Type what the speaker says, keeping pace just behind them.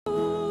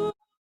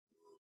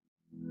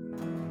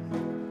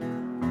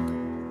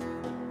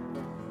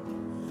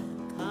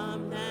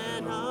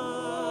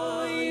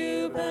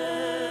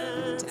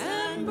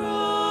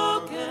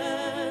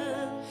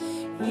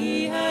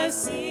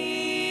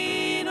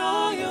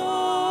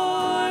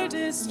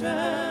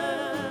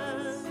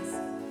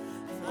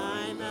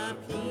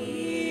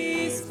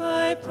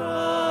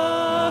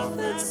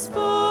prophet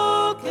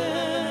spoken,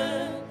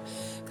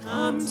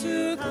 come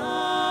to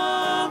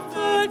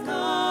comfort,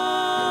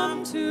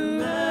 come to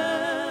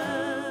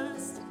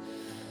rest.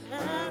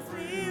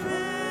 Every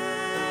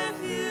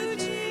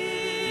refugee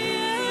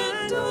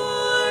and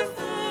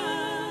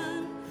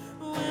orphan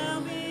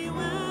will be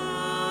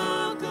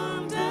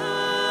welcomed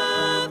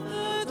at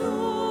the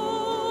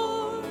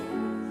door.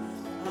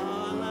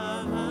 All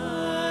of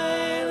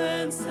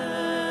violence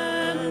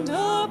and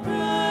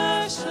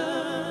oppression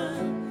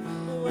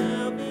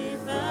will be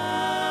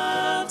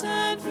felt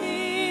and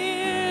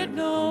feared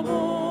no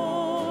more.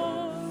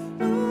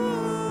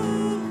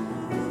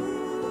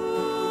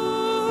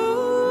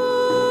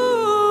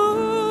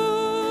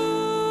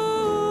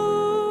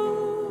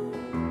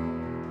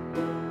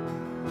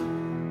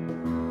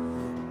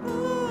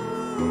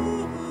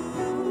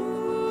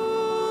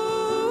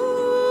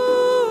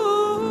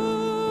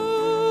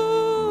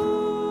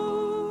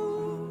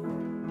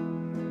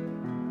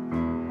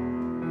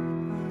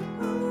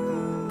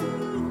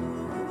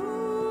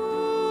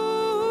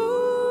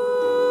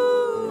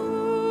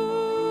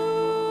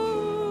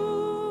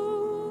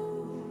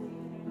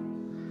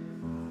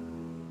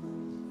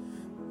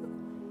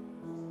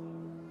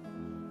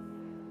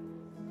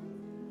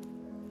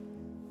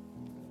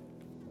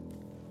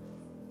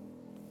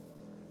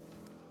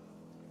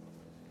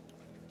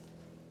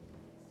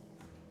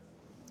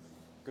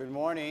 Good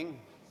morning.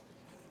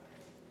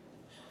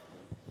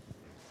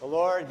 The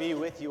Lord be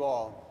with you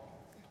all.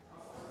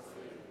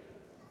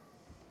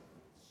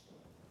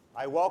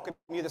 I welcome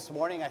you this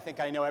morning. I think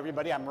I know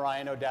everybody. I'm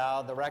Ryan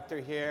O'Dowd, the rector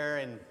here,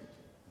 and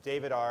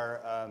David,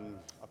 our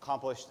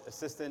accomplished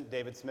assistant.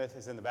 David Smith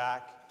is in the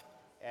back,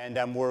 and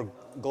we're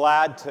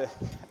glad to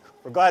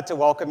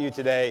welcome you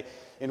today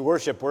in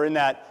worship. We're in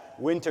that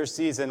winter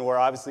season where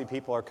obviously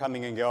people are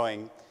coming and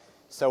going,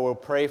 so we'll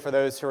pray for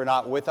those who are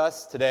not with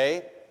us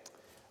today.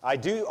 I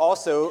do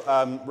also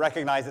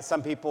recognize that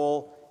some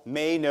people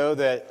may know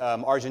that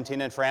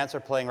Argentina and France are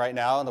playing right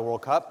now in the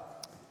World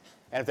Cup.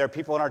 And if there are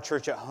people in our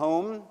church at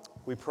home,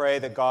 we pray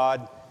that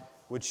God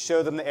would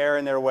show them the error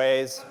in their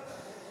ways,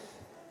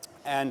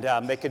 and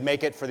they could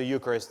make it for the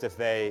Eucharist if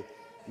they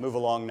move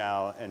along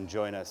now and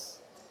join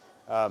us.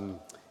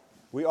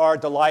 We are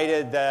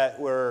delighted that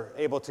we're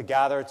able to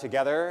gather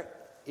together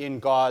in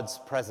God's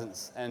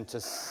presence and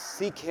to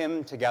seek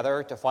Him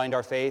together, to find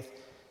our faith,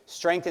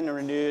 strengthened and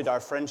renewed,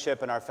 our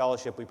friendship and our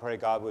fellowship. We pray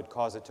God would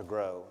cause it to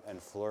grow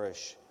and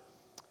flourish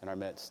in our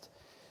midst.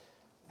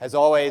 As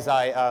always,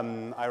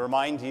 I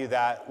remind you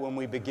that when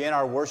we begin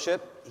our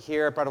worship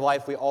here at Bread of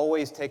Life, we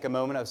always take a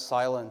moment of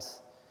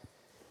silence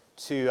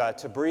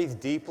to breathe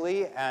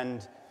deeply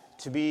and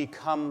to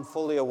become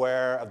fully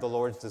aware of the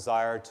Lord's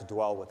desire to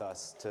dwell with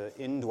us, to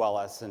indwell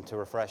us, and to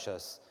refresh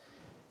us.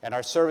 And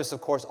our service, of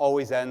course,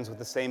 always ends with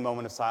the same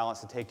moment of silence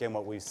to take in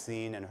what we've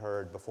seen and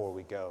heard before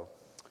we go.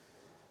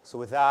 So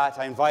with that,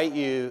 I invite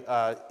you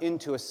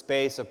into a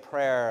space of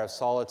prayer, of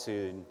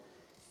solitude,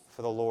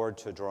 for the Lord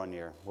to draw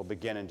near. We'll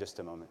begin in just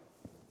a moment.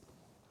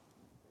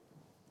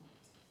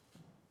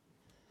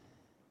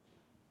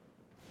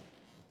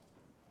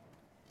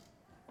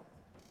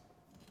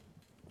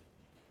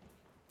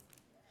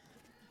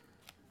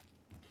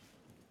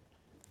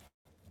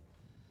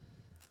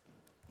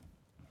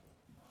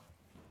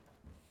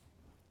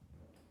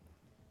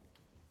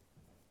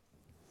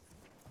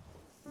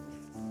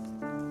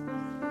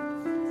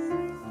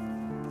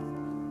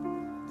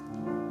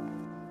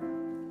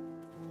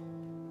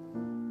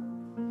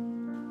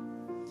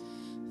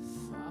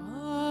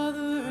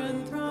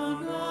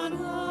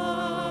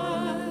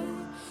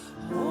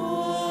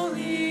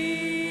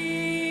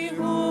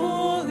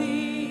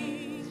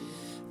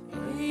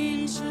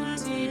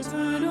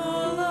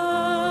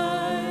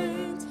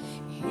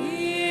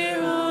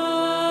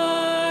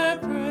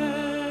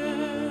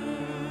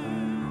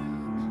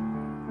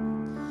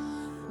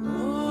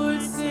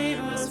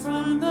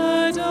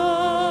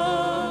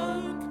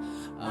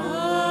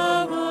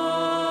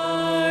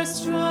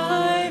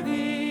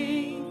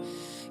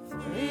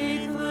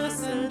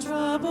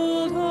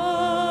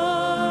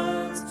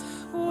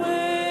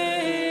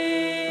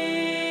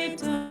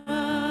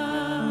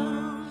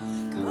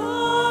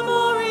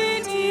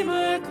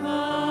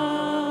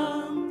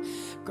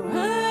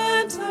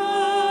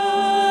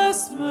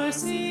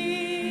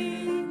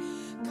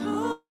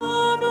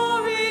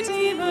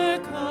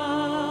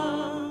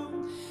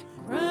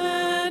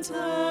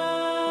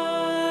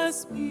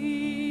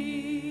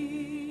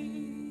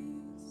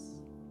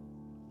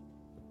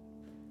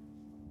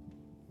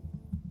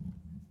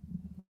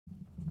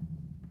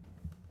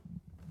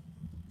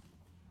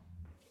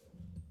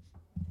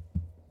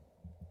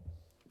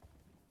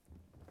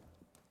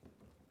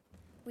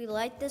 We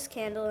light this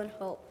candle in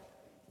hope.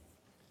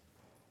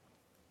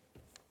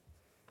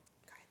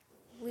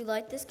 We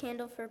light this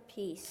candle for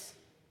peace.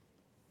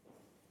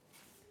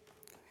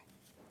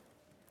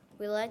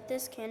 We light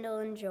this candle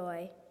in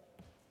joy.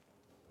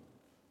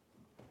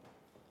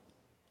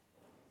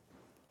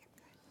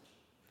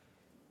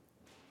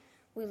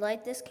 We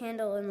light this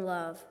candle in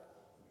love.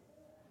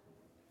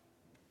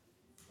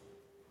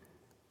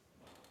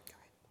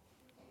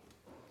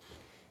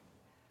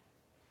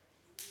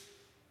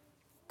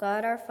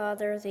 God our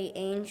Father, the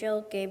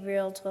angel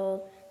Gabriel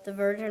told the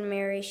Virgin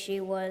Mary she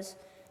was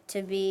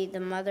to be the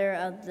mother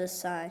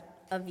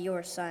of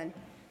your Son.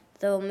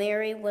 Though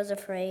Mary was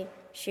afraid,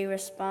 she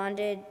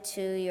responded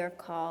to your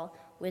call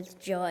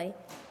with joy.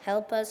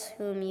 Help us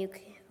whom you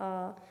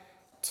call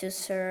to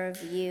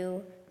serve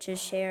you, to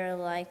share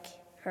like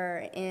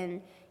her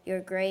in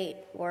your great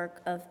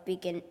work of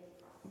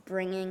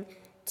bringing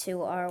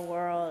to our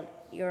world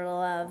your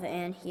love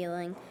and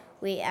healing.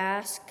 We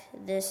ask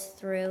this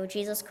through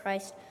Jesus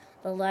Christ,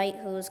 the light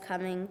who is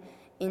coming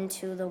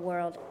into the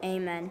world.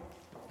 Amen.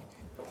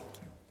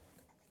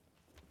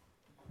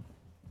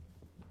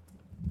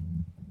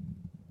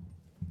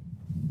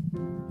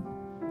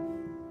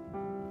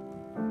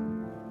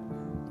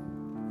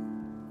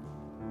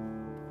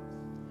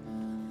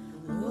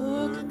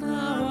 Look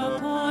now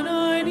upon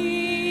our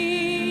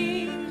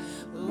need,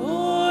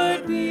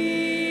 Lord,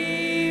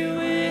 be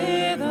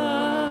with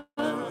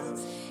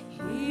us.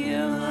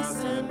 Heal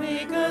us and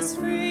make us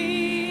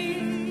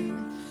free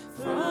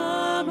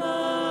from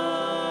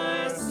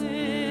our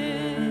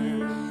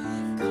sin.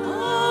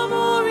 Come,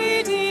 O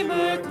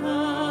Redeemer,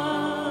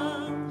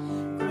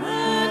 come,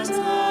 grant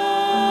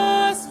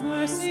us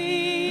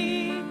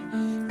mercy.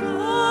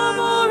 Come,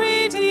 O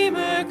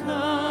Redeemer,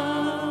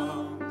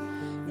 come,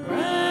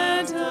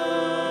 grant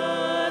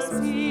us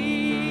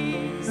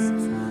peace.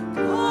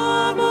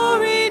 Come, O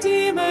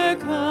Redeemer,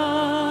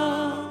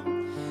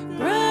 come,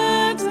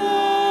 grant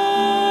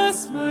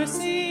us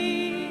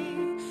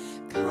mercy.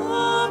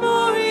 Come,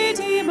 O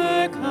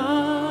Redeemer,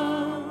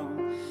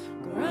 come,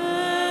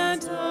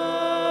 grant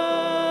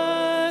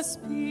us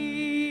peace.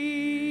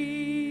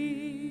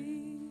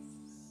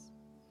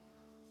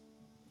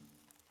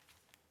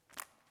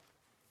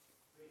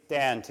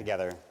 Stand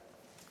together.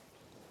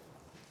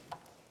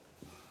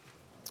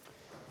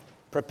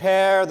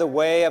 Prepare the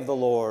way of the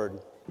Lord,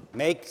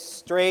 make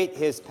straight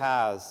his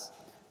paths,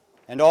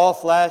 and all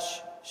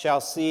flesh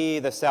shall see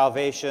the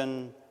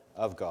salvation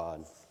of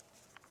God.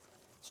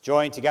 Let's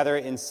join together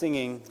in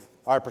singing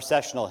our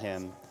processional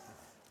hymn,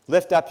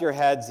 Lift Up Your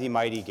Heads, Ye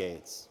Mighty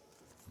Gates.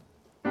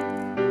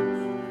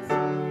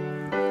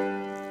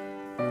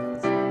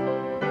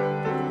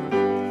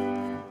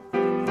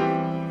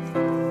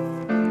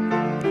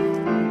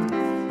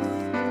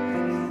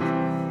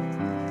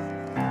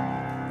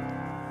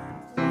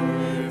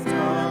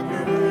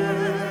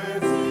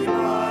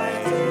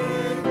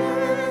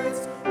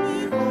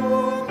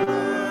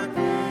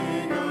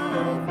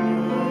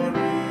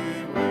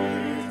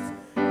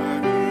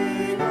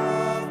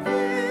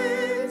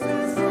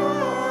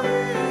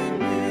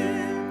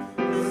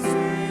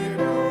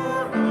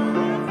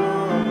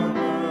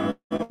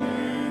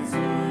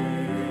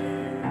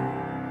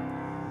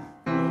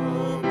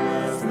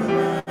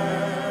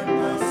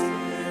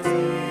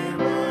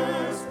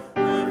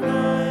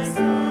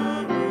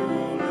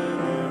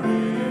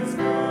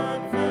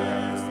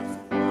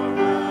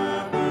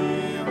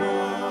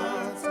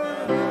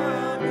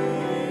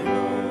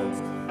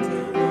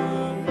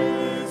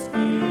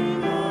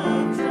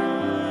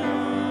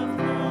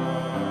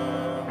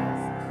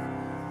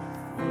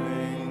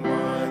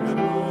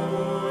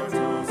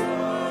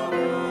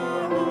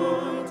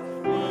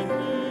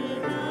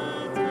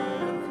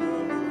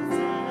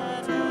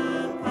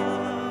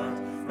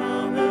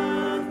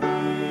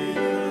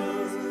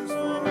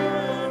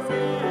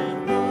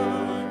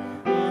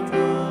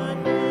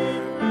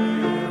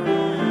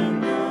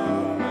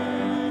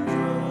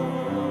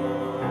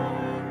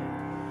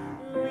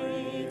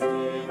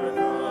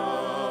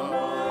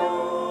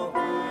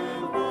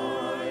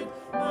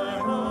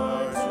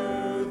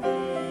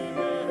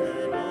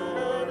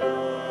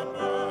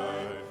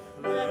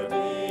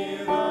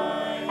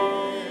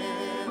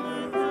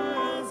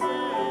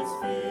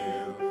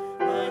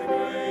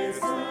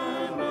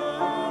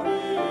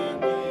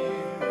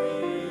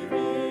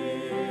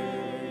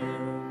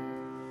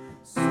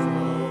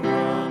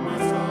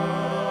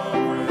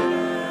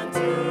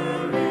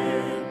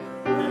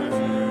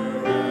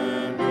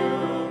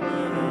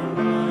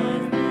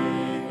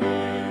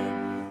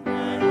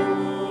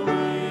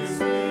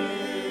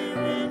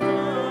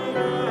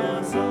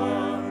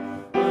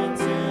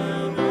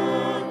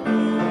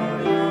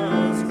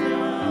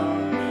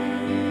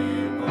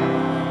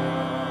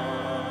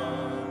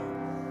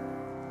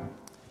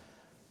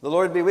 The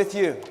Lord be with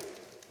you.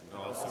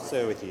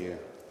 So with you.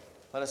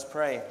 Let us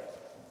pray.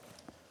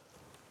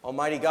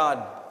 Almighty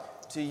God,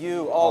 to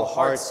you all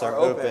hearts are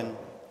open,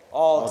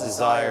 all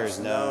desires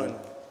known,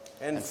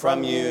 and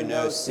from you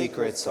no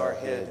secrets are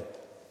hid.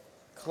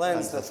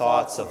 Cleanse the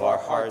thoughts of our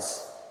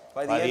hearts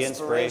by the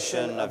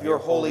inspiration of your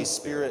Holy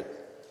Spirit,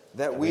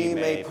 that we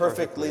may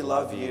perfectly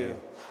love you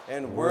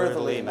and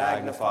worthily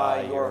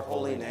magnify your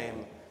holy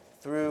name,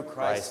 through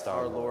Christ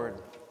our Lord.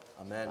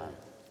 Amen.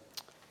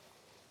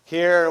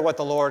 Hear what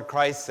the Lord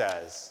Christ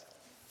says.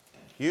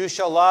 You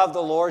shall love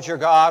the Lord your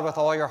God with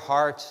all your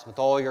heart, with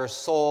all your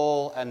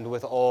soul, and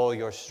with all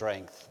your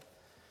strength.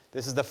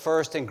 This is the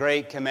first and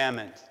great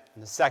commandment,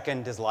 and the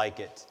second is like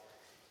it.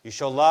 You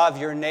shall love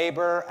your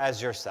neighbor as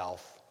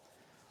yourself.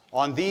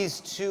 On these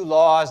two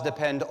laws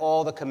depend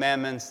all the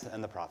commandments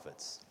and the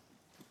prophets.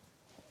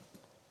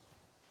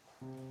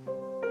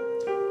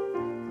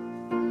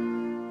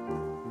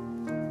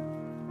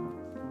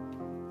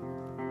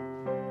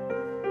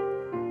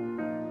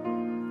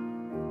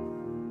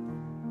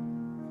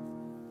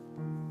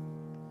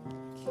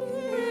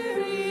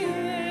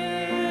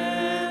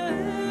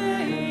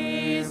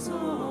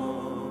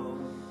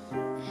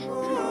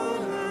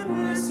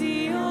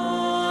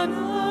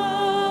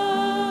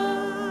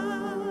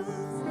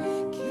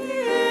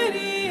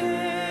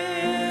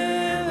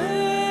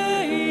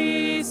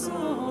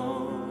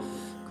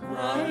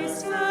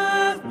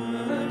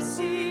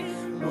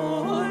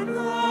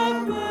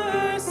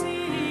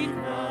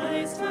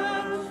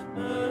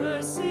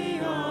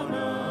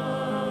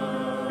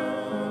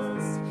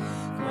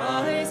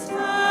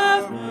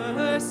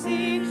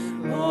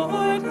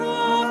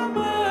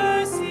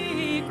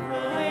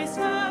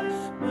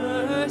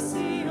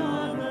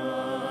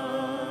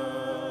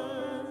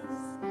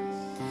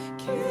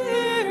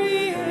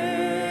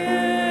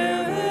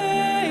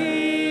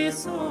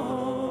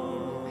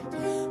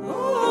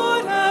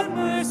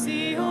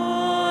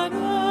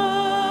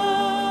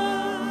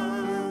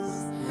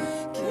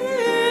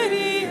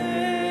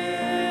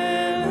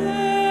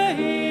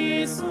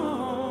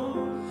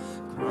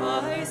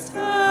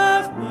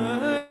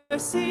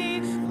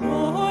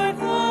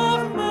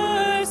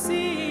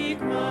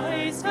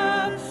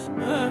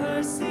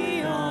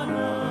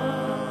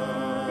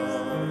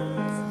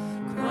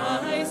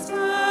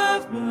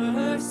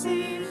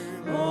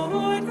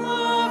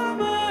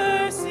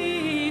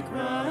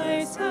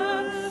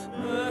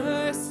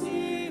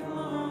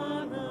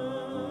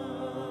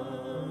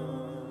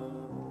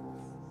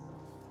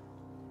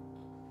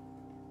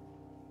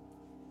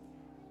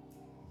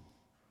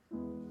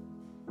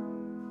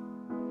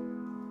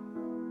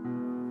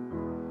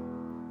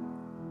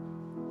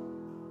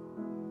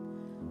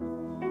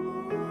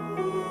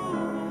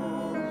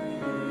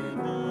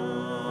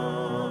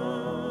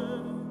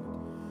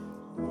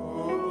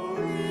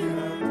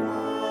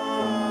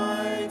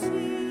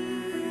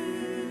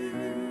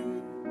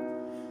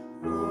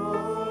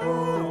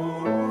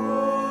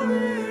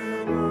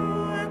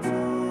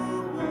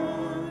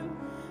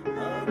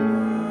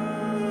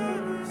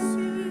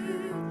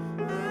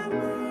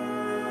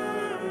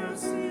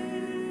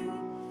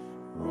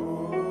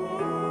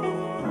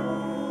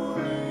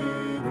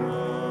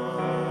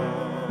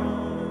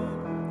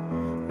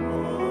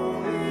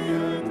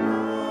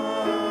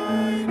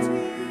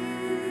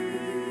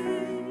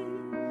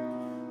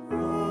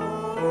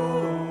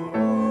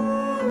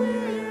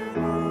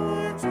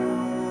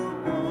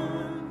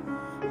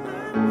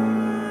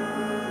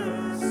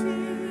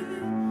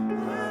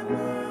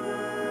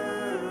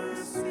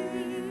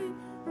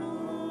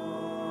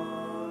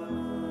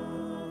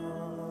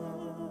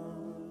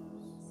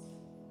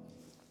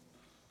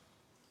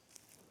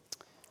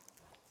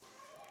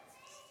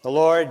 The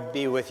Lord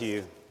be with you.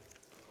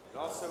 And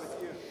also with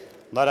you.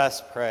 Let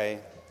us pray.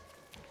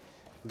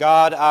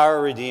 God, our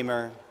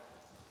Redeemer,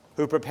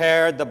 who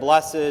prepared the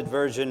Blessed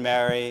Virgin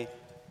Mary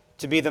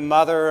to be the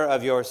mother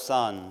of your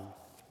Son,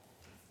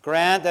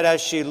 grant that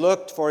as she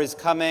looked for his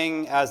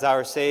coming as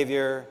our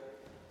Savior,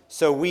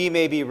 so we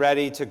may be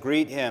ready to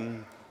greet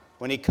him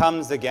when he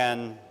comes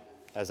again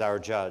as our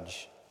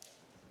Judge,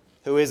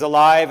 who is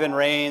alive and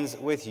reigns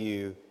with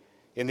you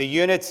in the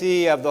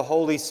unity of the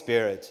Holy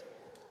Spirit,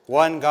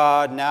 one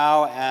God,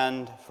 now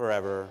and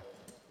forever.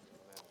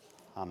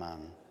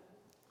 Amen.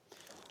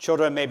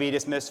 Children may be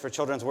dismissed for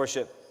children's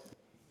worship.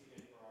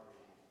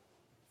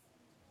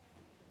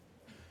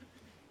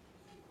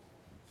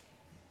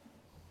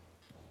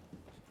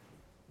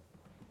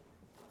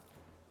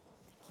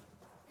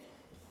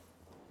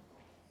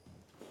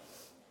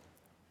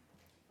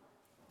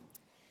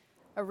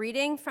 A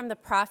reading from the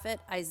prophet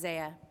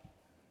Isaiah.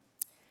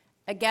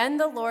 Again,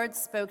 the Lord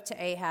spoke to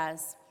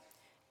Ahaz.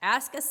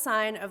 Ask a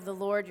sign of the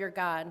Lord your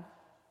God.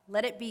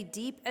 Let it be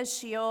deep as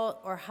Sheol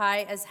or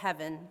high as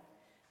heaven.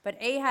 But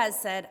Ahaz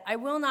said, I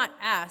will not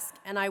ask,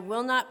 and I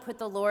will not put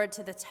the Lord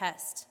to the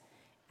test.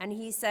 And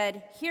he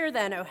said, Hear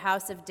then, O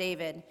house of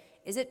David,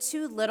 is it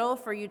too little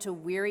for you to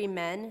weary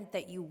men,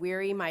 that you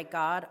weary my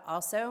God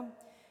also?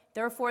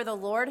 Therefore the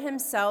Lord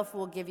himself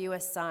will give you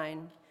a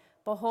sign.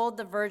 Behold,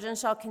 the virgin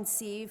shall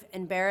conceive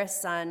and bear a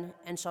son,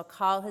 and shall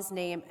call his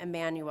name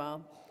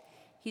Emmanuel.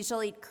 He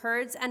shall eat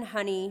curds and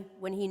honey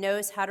when he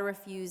knows how to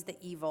refuse the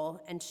evil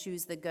and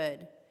choose the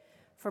good.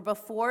 For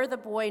before the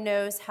boy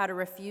knows how to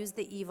refuse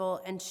the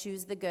evil and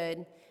choose the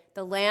good,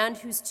 the land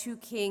whose two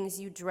kings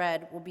you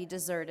dread will be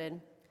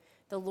deserted.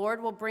 The Lord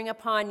will bring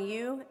upon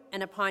you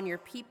and upon your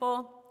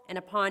people and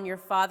upon your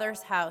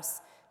father's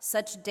house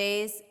such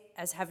days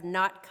as have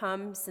not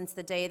come since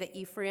the day that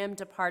Ephraim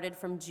departed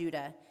from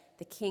Judah,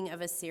 the king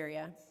of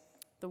Assyria.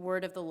 The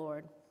word of the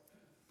Lord.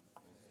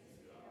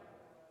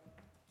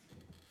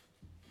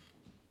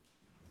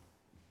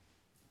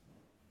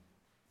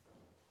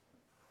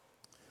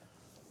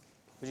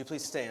 Would you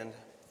please stand?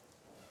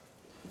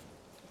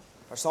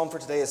 Our psalm for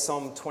today is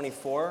Psalm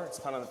 24. It's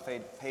found on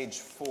page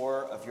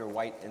 4 of your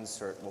white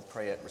insert. We'll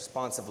pray it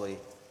responsively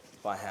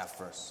by half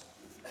verse.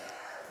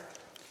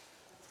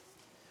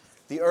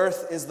 The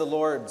earth is the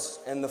Lord's,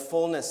 and the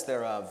fullness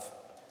thereof,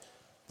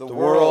 the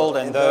world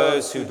and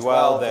those who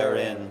dwell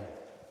therein.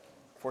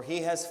 For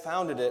he has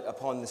founded it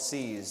upon the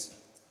seas,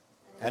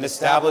 and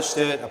established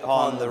it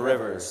upon the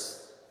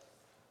rivers.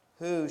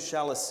 Who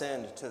shall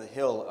ascend to the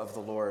hill of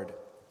the Lord?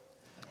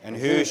 And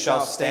who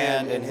shall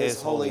stand in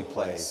his holy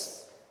place?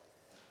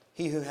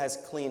 He who has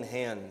clean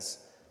hands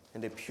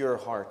and a pure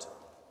heart,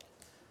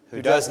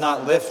 who does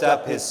not lift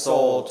up his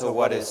soul to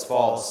what is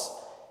false,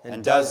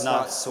 and does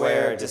not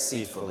swear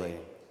deceitfully.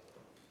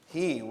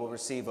 He will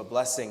receive a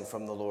blessing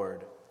from the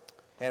Lord,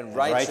 and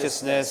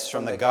righteousness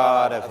from the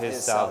God of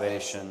his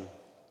salvation.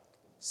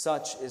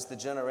 Such is the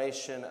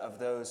generation of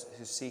those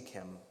who seek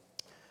him,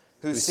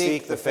 who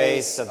seek the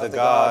face of the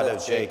God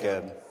of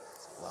Jacob.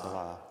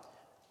 Selah.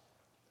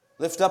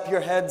 Lift up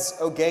your heads,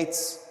 O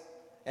gates,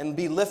 and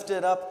be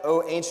lifted up,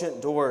 O ancient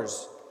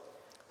doors,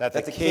 that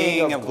the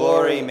King of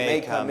glory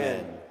may come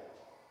in.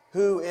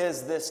 Who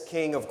is this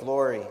King of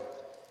glory?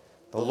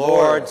 The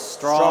Lord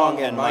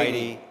strong and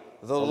mighty,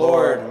 the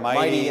Lord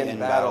mighty in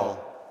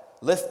battle.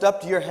 Lift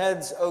up your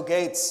heads, O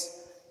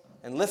gates,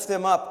 and lift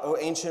them up, O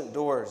ancient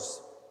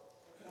doors,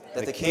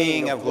 that the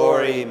King of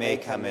glory may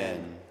come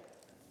in.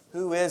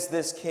 Who is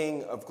this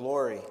King of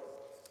glory?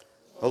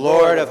 The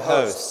Lord of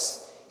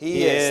hosts.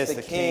 He is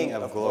the King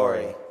of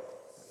glory.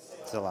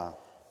 Selah.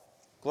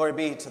 Glory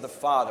be to the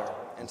Father,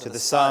 and to the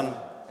Son,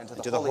 and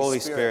to the Holy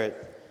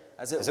Spirit,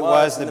 as it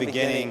was in the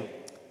beginning,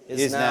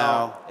 is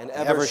now, and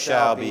ever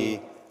shall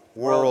be,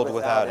 world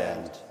without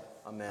end.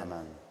 Amen.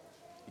 Amen.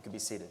 You can be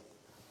seated.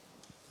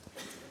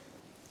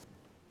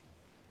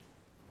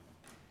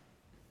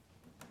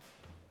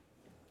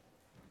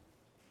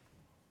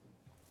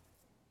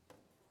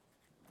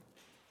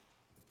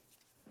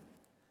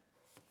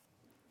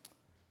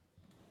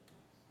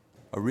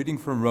 A reading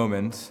from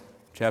Romans,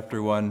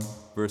 chapter 1,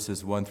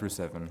 verses 1 through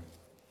 7.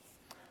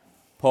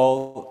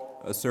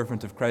 Paul, a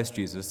servant of Christ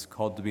Jesus,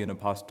 called to be an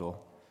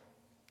apostle,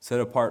 set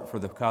apart for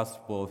the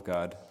gospel of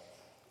God,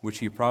 which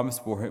he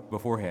promised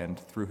beforehand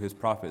through his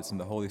prophets in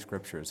the Holy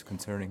Scriptures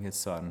concerning his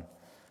Son,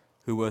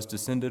 who was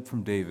descended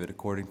from David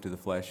according to the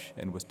flesh,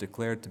 and was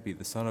declared to be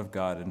the Son of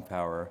God in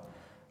power,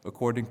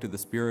 according to the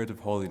Spirit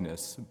of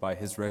holiness, by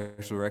his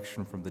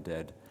resurrection from the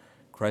dead,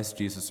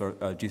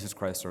 Jesus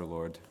Christ our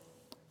Lord.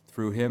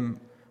 Through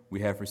him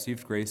we have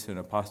received grace and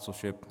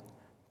apostleship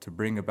to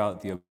bring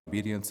about the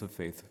obedience of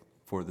faith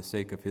for the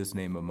sake of his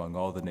name among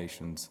all the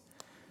nations,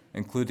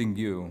 including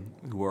you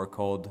who are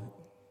called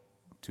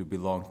to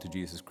belong to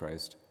Jesus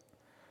Christ.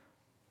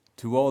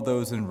 To all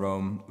those in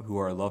Rome who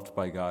are loved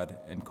by God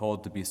and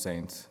called to be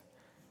saints,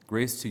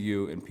 grace to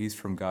you and peace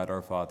from God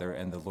our Father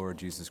and the Lord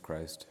Jesus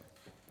Christ.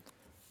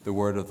 The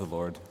word of the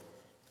Lord.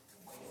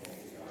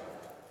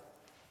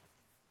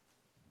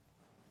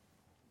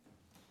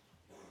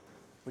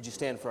 Would you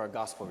stand for our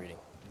gospel reading?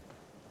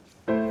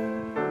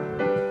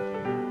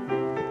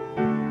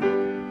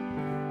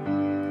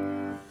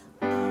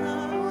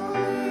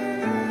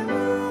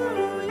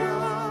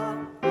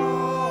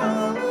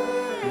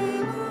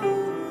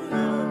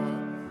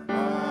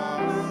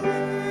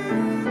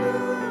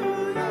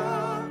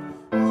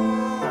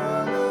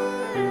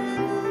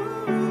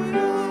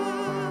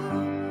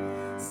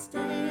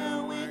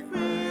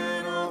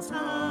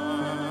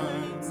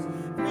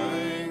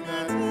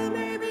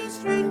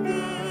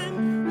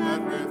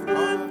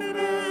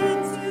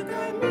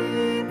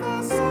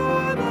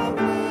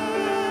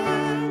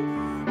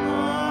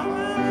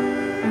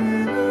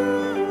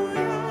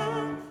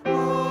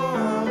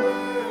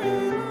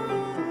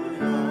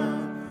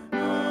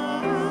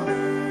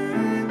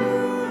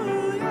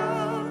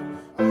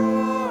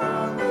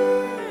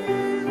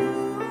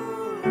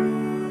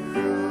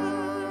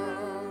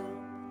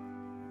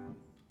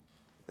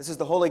 This is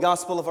the holy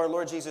gospel of our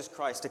Lord Jesus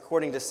Christ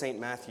according to St.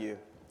 Matthew.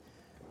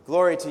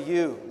 Glory to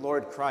you,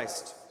 Lord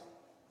Christ.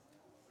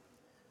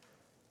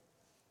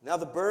 Now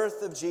the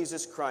birth of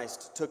Jesus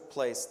Christ took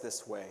place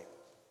this way.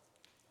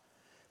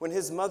 When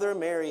his mother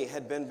Mary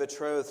had been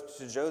betrothed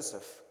to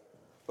Joseph,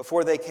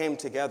 before they came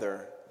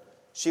together,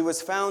 she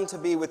was found to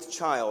be with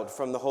child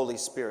from the Holy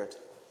Spirit.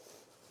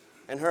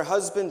 And her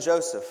husband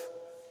Joseph,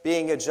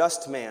 being a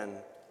just man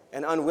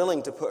and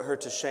unwilling to put her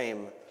to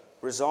shame,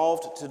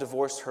 resolved to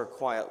divorce her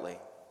quietly.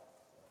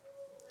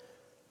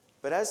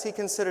 But as he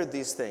considered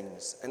these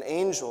things, an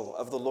angel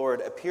of the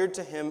Lord appeared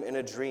to him in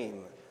a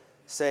dream,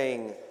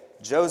 saying,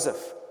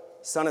 Joseph,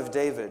 son of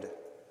David,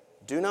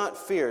 do not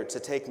fear to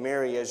take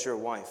Mary as your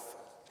wife,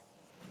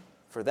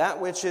 for that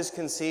which is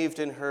conceived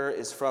in her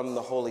is from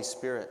the Holy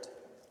Spirit.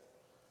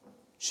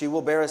 She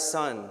will bear a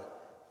son,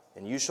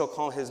 and you shall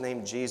call his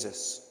name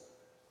Jesus,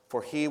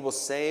 for he will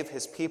save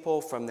his people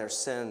from their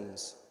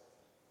sins.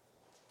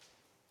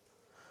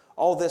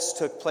 All this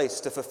took place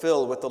to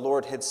fulfill what the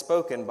Lord had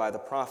spoken by the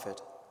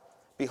prophet.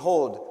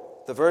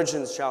 Behold, the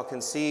virgins shall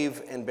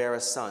conceive and bear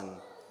a son,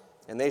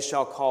 and they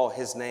shall call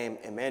his name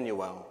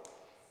Emmanuel,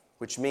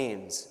 which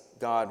means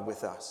God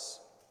with us.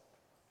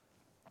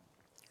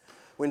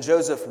 When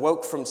Joseph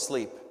woke from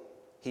sleep,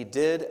 he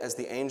did as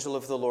the angel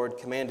of the Lord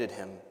commanded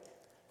him.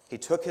 He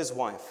took his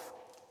wife,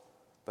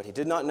 but he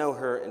did not know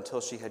her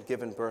until she had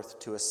given birth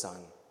to a son,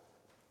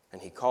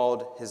 and he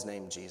called his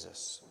name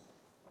Jesus.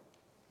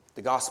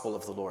 The Gospel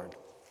of the Lord.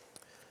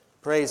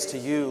 Praise to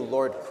you,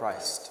 Lord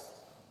Christ.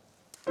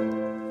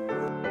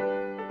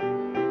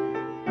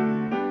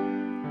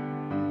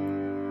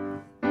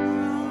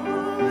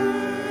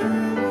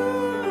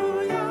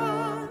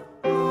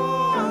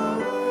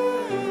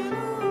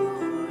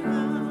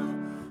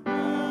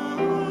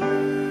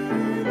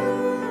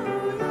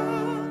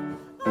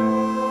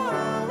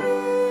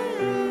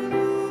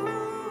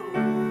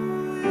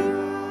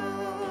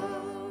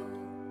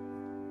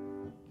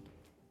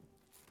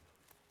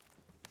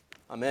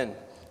 Amen.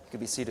 You can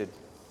be seated.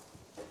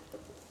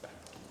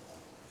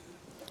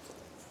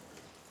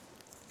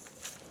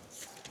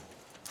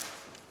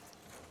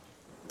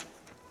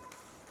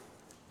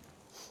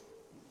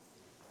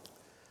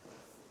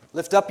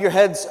 Lift up your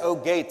heads, O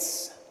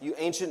gates, you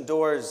ancient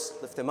doors.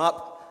 Lift them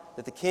up,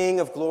 that the King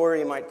of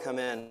glory might come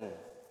in.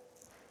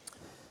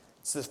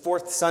 It's the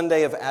fourth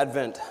Sunday of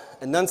Advent,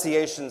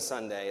 Annunciation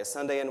Sunday, a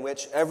Sunday in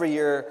which every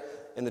year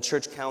in the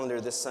church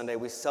calendar this Sunday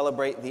we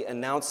celebrate the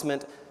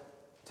announcement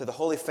to the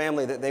Holy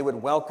Family that they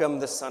would welcome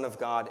the Son of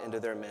God into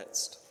their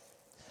midst.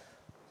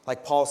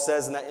 Like Paul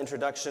says in that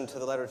introduction to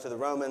the letter to the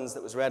Romans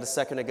that was read a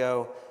second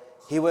ago,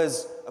 he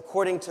was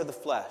according to the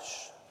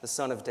flesh, the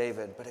Son of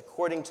David, but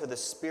according to the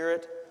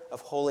Spirit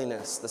of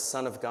holiness, the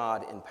Son of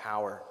God in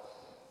power.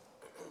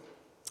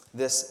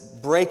 This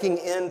breaking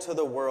into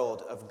the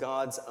world of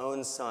God's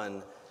own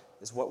Son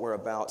is what we're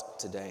about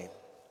today.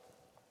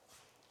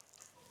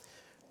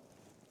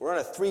 We're on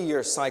a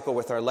 3-year cycle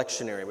with our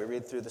lectionary. We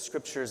read through the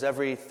scriptures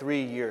every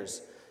 3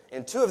 years.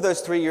 In 2 of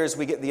those 3 years,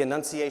 we get the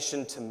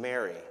Annunciation to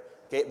Mary,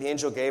 the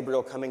angel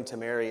Gabriel coming to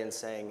Mary and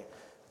saying,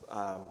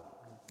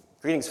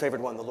 "Greetings, favored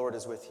one, the Lord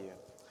is with you."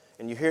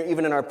 And you hear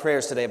even in our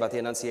prayers today about the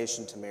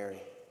Annunciation to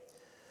Mary.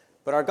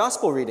 But our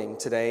gospel reading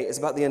today is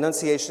about the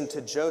Annunciation to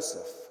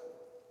Joseph,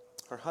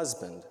 her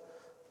husband.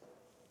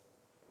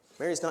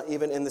 Mary's not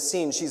even in the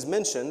scene. She's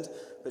mentioned,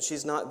 but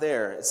she's not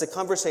there. It's a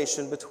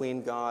conversation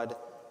between God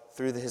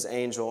through his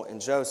angel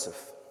and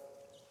Joseph.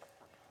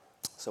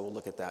 So we'll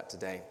look at that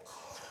today.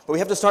 But we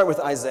have to start with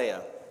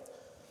Isaiah.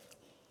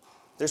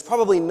 There's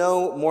probably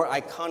no more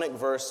iconic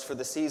verse for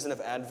the season of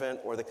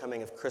Advent or the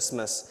coming of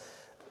Christmas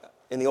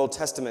in the Old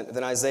Testament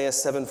than Isaiah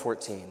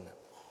 7:14.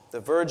 The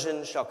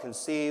virgin shall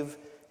conceive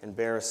and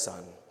bear a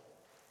son.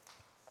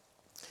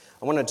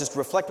 I want to just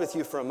reflect with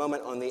you for a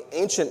moment on the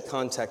ancient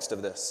context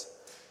of this.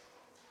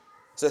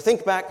 So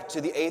think back to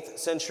the 8th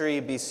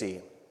century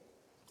BC,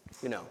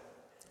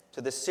 to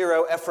the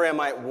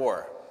Syro-Ephraimite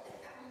War.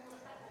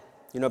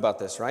 You know about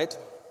this, right?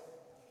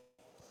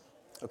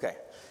 Okay.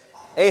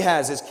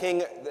 Ahaz is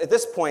king at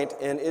this point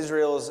in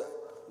Israel's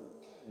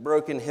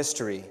broken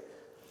history.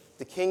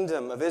 The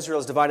kingdom of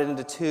Israel is divided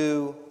into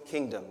 2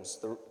 kingdoms.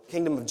 The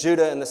kingdom of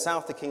Judah in the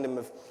south, the kingdom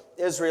of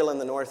Israel in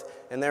the north,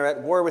 and they're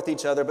at war with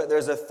each other. But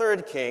there's a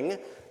third king,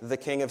 the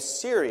king of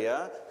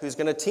Syria, who's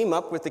going to team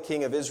up with the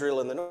king of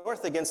Israel in the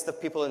north against the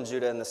people in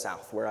Judah in the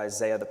south, where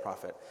Isaiah the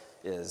prophet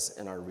is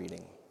in our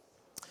reading.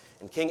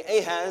 And King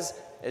Ahaz,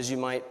 as you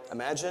might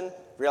imagine,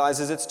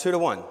 realizes it's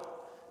 2-1,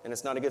 and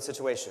it's not a good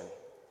situation.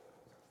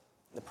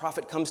 The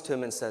prophet comes to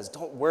him and says,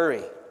 "Don't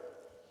worry,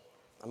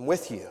 I'm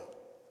with you.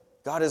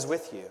 God is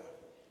with you."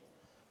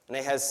 And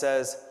Ahaz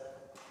says,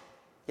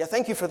 "Yeah,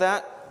 thank you for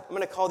that. I'm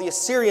going to call the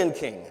Assyrian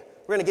king.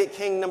 We're going to get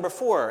king number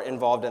 4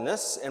 involved in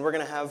this, and I'm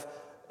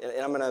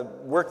going to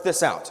work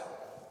this out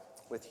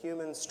with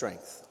human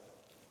strength."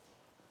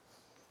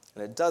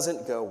 And it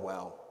doesn't go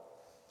well.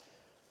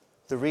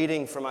 The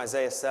reading from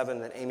Isaiah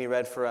 7 that Amy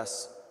read for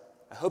us,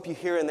 I hope you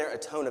hear in there a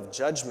tone of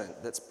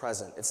judgment that's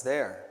present. It's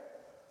there.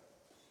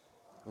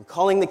 "I'm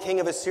calling the king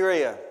of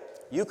Assyria.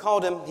 You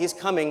called him, he's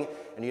coming,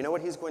 and you know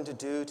what he's going to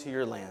do to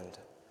your land?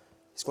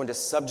 He's going to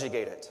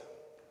subjugate it.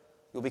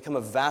 You'll become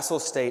a vassal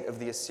state of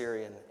the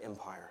Assyrian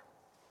Empire."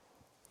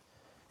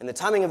 And the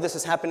timing of this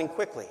is happening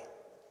quickly.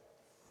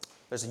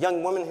 There's a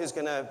young woman who's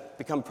going to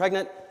become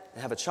pregnant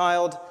and have a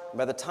child. And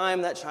by the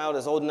time that child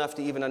is old enough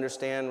to even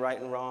understand right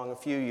and wrong, a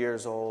few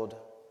years old,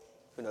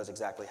 who knows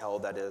exactly how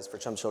old that is? For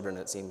some children,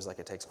 it seems like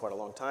it takes quite a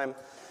long time.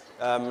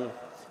 And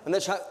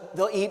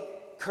they'll eat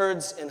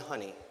curds and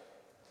honey,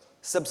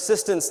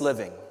 subsistence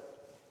living.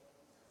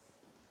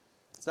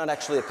 It's not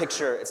actually a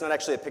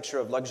picture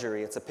of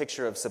luxury. It's a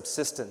picture of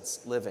subsistence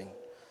living.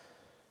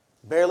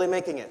 Barely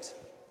making it.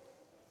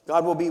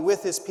 God will be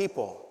with his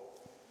people,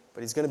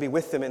 but he's going to be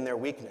with them in their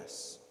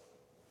weakness.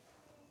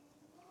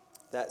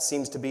 That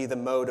seems to be the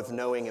mode of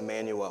knowing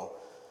Emmanuel,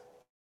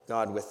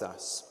 God with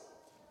us.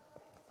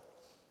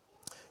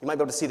 You might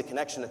be able to see the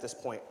connection at this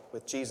point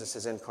with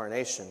Jesus'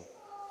 incarnation.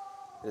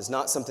 It is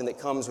not something that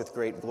comes with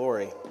great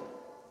glory.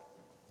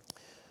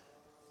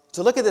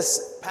 To look at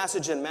this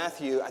passage in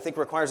Matthew, I think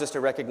requires us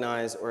to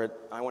recognize, or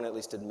I want to at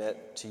least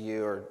admit to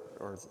you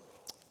or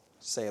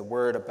say a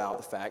word about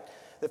the fact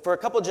that for a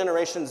couple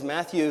generations,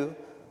 Matthew,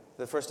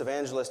 the first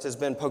evangelist, has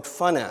been poked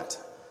fun at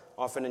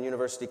often in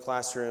university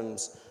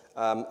classrooms,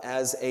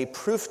 as a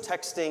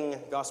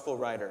proof-texting gospel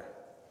writer,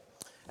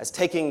 as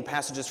taking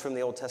passages from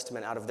the Old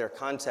Testament out of their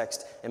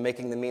context and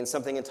making them mean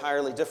something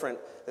entirely different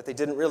that they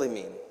didn't really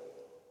mean.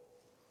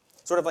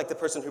 Sort of like the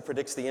person who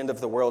predicts the end of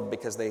the world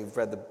because they've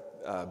read the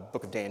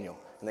book of Daniel,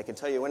 and they can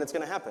tell you when it's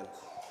going to happen.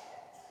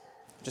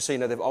 Just so you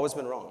know, they've always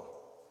been wrong,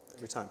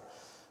 every time.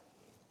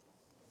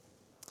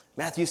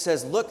 Matthew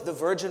says, look, the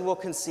virgin will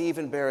conceive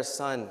and bear a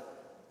son.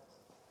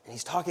 And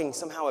he's talking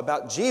somehow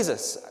about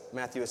Jesus,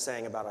 Matthew is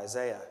saying about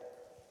Isaiah.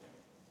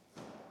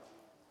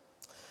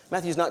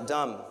 Matthew's not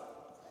dumb.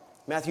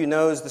 Matthew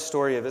knows the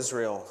story of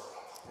Israel,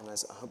 and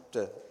as I hope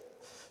to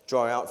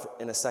draw out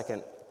in a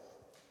second.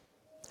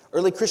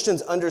 Early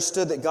Christians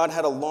understood that God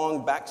had a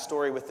long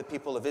backstory with the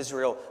people of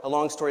Israel, a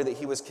long story that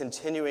he was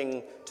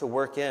continuing to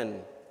work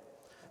in.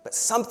 But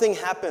something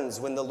happens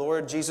when the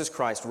Lord Jesus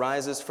Christ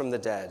rises from the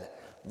dead.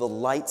 The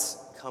lights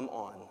come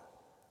on.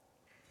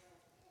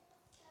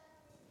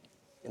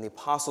 And the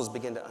apostles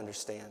begin to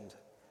understand,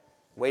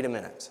 wait a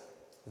minute.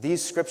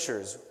 These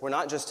scriptures were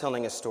not just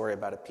telling a story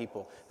about a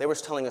people. They were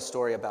telling a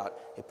story about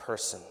a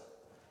person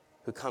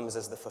who comes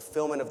as the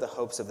fulfillment of the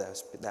hopes of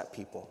that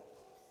people.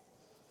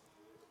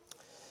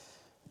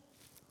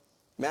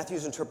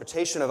 Matthew's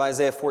interpretation of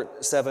Isaiah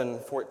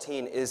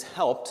 7:14 is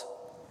helped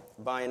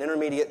by an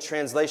intermediate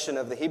translation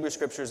of the Hebrew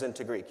scriptures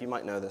into Greek. You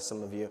might know this,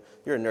 some of you.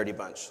 You're a nerdy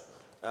bunch.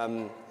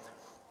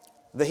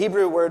 The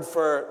Hebrew word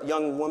for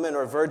young woman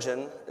or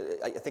virgin,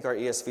 I think our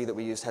ESV that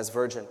we used has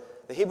virgin.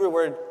 The Hebrew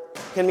word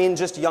can mean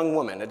just young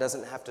woman. It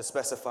doesn't have to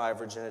specify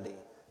virginity.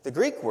 The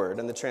Greek word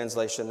in the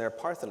translation there,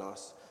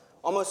 parthenos,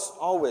 almost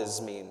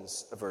always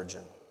means a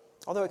virgin,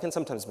 although it can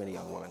sometimes mean a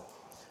young woman.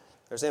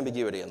 There's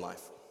ambiguity in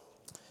life.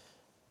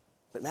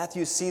 But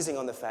Matthew's seizing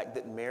on the fact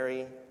that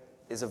Mary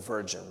is a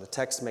virgin. The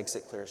text makes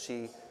it clear.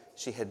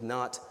 They had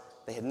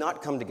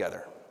not come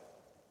together.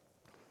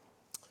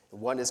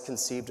 What is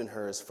conceived in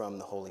her is from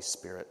the Holy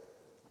Spirit.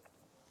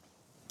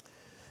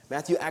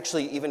 Matthew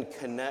actually even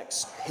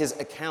connects his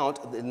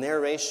account, the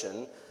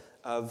narration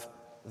of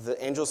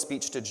the angel's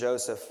speech to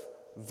Joseph,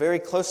 very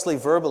closely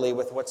verbally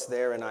with what's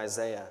there in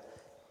Isaiah.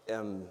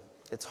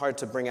 It's hard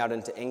to bring out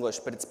into English,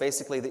 but it's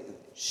basically that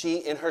she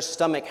in her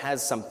stomach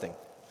has something.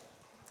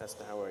 That's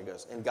how it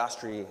goes. In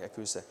gastri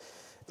ekuse,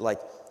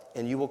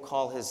 and you will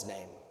call his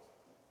name.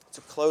 It's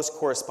a close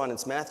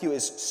correspondence. Matthew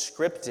is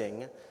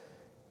scripting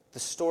the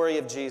story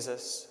of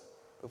Jesus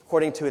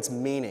according to its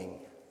meaning,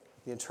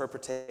 the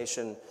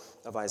interpretation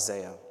of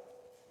Isaiah.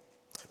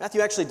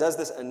 Matthew actually does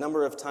this a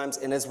number of times,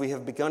 and as we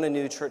have begun a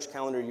new church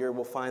calendar year,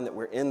 we'll find that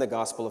we're in the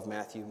Gospel of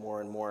Matthew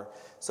more and more.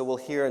 So we'll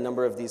hear a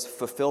number of these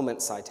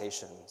fulfillment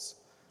citations.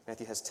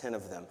 Matthew has 10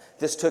 of them.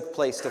 This took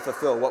place to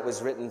fulfill what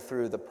was written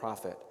through the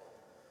prophet.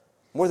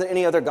 More than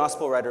any other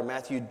gospel writer,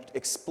 Matthew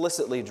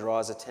explicitly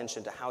draws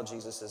attention to how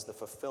Jesus is the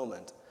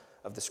fulfillment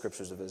of the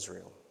scriptures of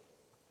Israel.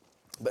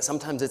 But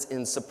sometimes it's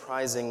in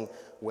surprising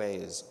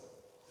ways.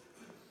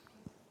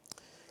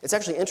 It's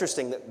actually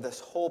interesting that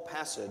this whole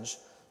passage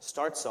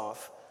starts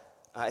off,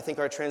 I think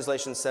our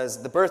translation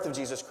says, the birth of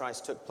Jesus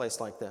Christ took place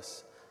like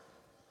this.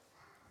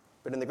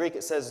 But in the Greek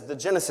it says, the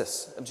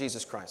genesis of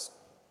Jesus Christ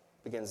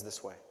begins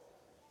this way.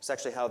 It's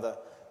actually how the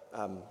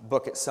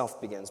book itself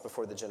begins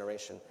before the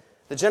generation.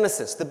 The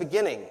Genesis, the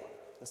beginning.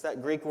 It's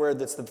that Greek word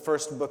that's the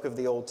first book of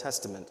the Old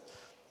Testament.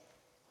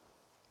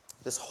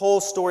 This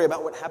whole story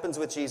about what happens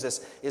with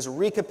Jesus is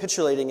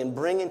recapitulating and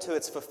bringing to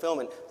its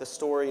fulfillment the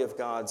story of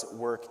God's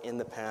work in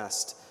the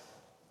past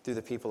through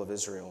the people of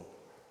Israel.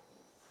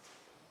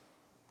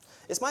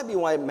 This might be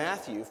why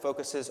Matthew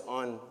focuses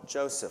on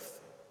Joseph,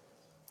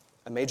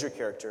 a major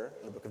character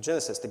in the book of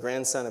Genesis, the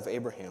grandson of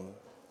Abraham.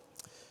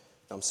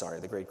 I'm sorry,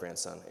 the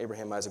great-grandson.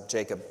 Abraham, Isaac,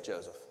 Jacob,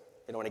 Joseph.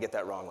 You don't want to get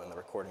that wrong on the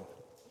recording.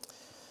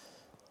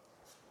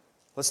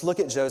 Let's look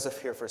at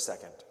Joseph here for a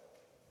second.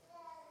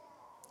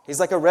 He's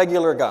like a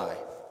regular guy.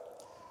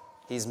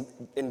 He's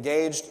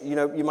engaged. You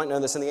know, you might know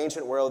this in the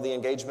ancient world, the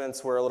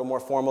engagements were a little more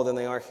formal than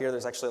they are here.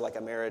 There's actually like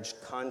a marriage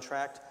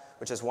contract,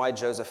 which is why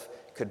Joseph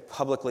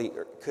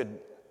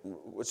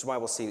which is why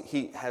we'll see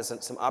he has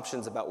some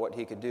options about what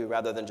he could do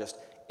rather than just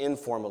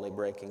informally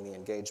breaking the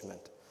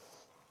engagement.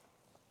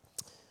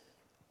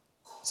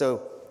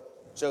 So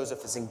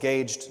Joseph is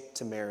engaged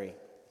to Mary.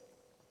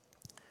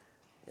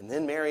 And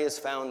then Mary is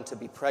found to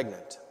be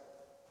pregnant.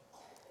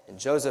 And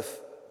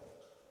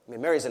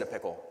Mary's in a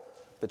pickle,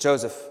 but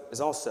Joseph is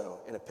also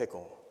in a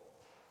pickle.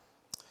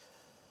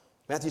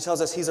 Matthew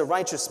tells us he's a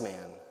righteous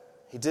man.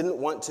 He didn't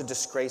want to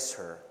disgrace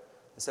her,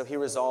 and so he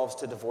resolves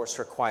to divorce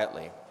her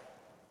quietly.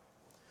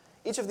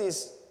 Each of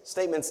these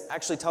statements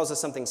actually tells us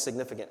something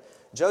significant.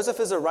 Joseph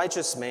is a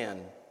righteous man,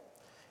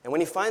 and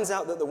when he finds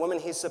out that the woman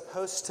he's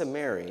supposed to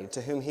marry,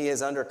 to whom he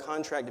is under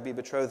contract to be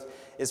betrothed,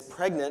 is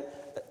pregnant,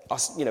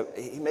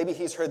 maybe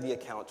he's heard the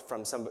account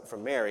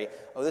from Mary.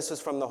 Oh, this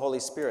was from the Holy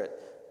Spirit.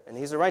 And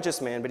he's a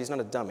righteous man, but he's not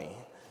a dummy.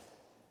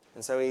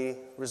 And so he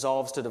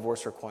resolves to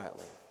divorce her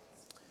quietly.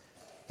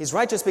 He's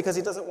righteous because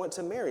he doesn't want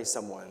to marry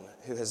someone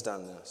who has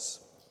done this,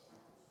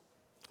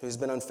 who's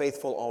been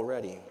unfaithful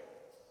already.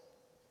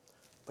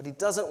 But he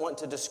doesn't want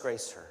to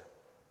disgrace her.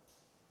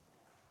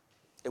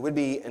 It would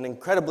be an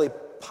incredibly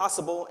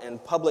possible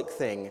and public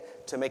thing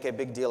to make a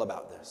big deal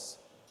about this.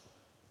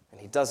 And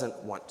he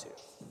doesn't want to,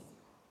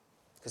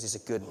 because he's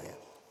a good man.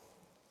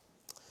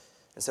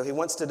 And so he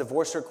wants to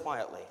divorce her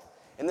quietly.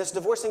 And this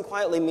divorcing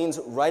quietly means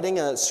writing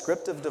a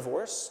script of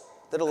divorce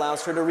that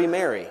allows her to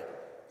remarry.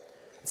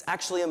 It's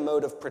actually a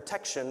mode of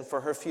protection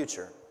for her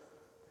future.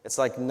 It's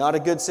like not a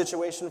good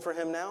situation for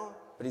him now,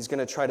 but he's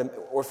going to try to,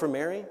 or for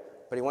Mary,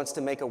 but he wants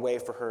to make a way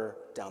for her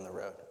down the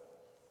road.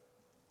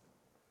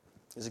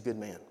 He's a good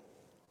man.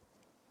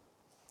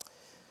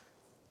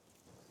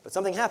 But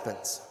something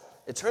happens.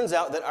 It turns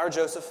out that our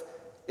Joseph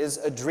is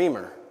a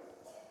dreamer,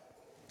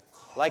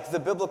 like the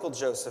biblical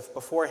Joseph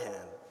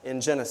beforehand in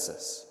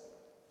Genesis.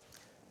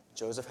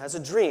 Joseph has a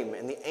dream,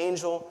 and the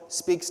angel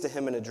speaks to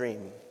him in a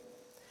dream.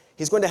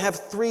 He's going to have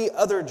 3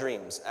 other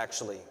dreams,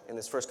 actually, in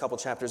this first couple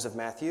chapters of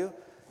Matthew.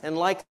 And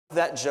like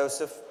that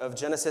Joseph of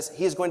Genesis,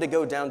 he's going to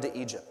go down to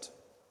Egypt.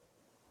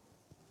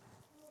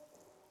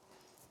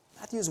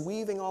 Matthew's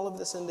weaving all of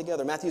this in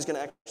together. Matthew's going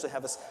to actually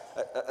have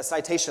a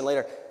citation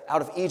later.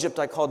 Out of Egypt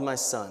I called my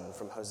son,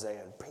 from Hosea.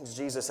 It brings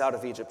Jesus out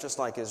of Egypt, just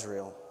like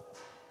Israel.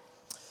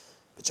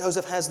 But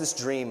Joseph has this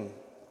dream.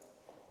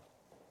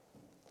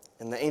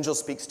 And the angel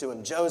speaks to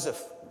him,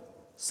 Joseph,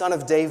 son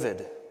of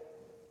David.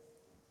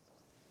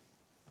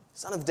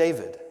 Son of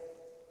David.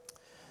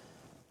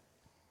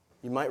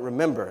 You might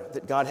remember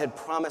that God had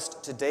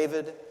promised to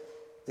David,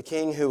 the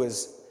king who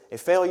was a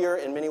failure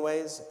in many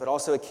ways, but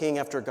also a king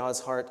after God's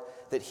heart,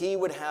 that he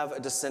would have a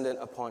descendant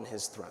upon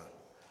his throne,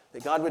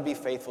 that God would be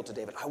faithful to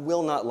David. I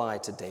will not lie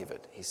to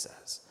David, he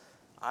says.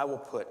 I will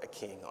put a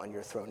king on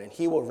your throne, and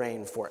he will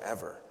reign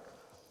forever,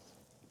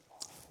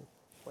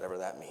 whatever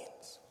that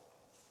means.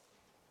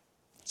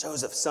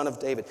 Joseph, son of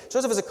David.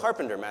 Joseph is a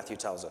carpenter, Matthew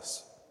tells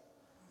us.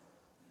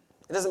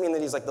 It doesn't mean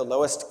that he's like the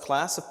lowest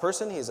class of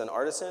person. He's an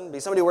artisan, but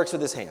he's somebody who works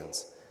with his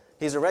hands.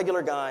 He's a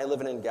regular guy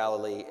living in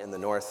Galilee in the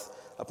north,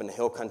 up in the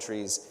hill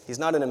countries. He's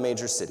not in a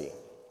major city.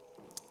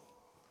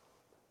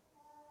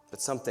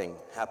 But something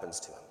happens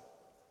to him.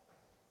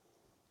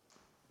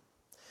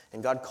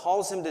 And God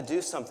calls him to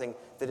do something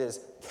that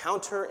is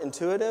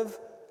counterintuitive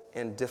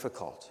and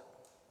difficult,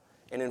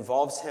 and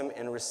involves him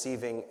in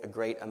receiving a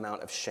great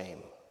amount of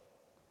shame.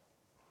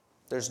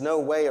 There's no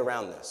way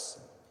around this.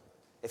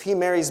 If he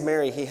marries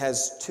Mary, he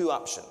has 2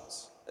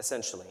 options,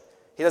 essentially.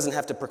 He doesn't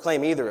have to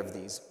proclaim either of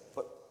these,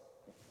 but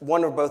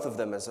one of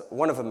them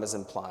is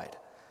implied.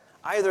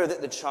 Either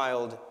that the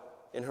child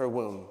in her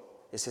womb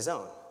is his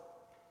own,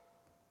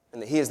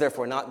 and that he is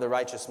therefore not the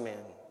righteous man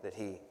that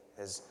he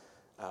is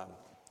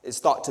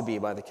thought to be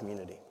by the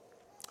community.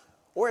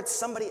 Or it's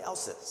somebody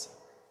else's,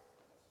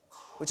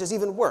 which is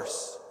even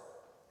worse,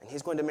 and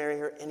he's going to marry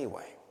her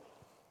anyway.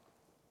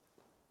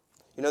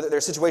 You know that there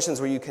are situations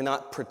where you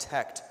cannot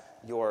protect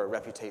your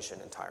reputation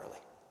entirely,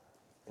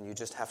 and you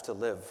just have to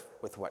live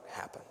with what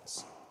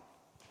happens.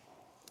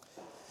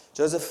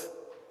 Joseph,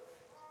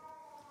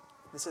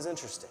 this is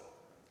interesting.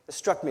 This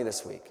struck me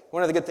this week.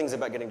 One of the good things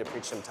about getting to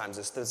preach sometimes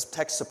is this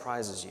text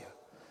surprises you.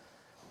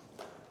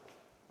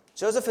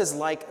 Joseph is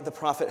like the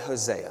prophet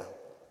Hosea,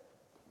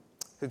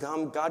 who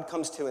God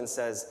comes to and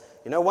says,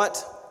 you know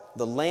what?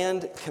 The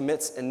land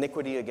commits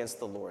iniquity against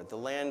the Lord. The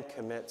land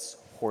commits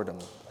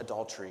whoredom,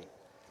 adultery.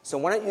 So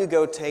why don't you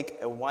go take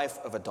a wife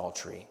of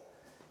adultery,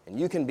 and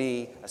you can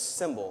be a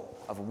symbol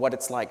of what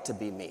it's like to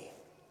be me,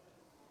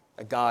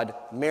 a God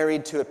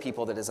married to a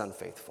people that is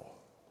unfaithful.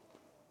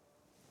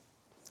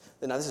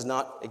 Now, this is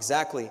not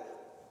exactly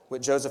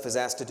what Joseph is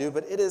asked to do,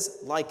 but it is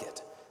like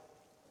it.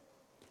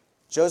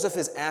 Joseph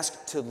is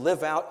asked to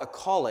live out a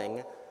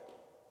calling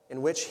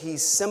in which he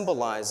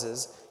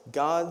symbolizes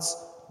God's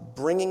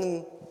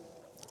bringing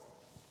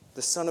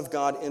the Son of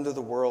God into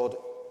the world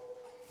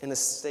in a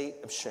state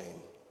of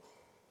shame.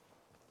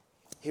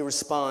 He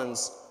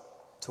responds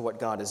to what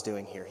God is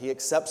doing here. He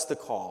accepts the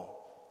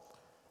call,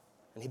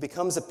 and he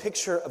becomes a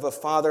picture of a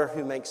father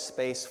who makes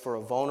space for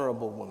a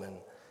vulnerable woman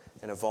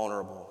and a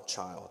vulnerable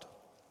child.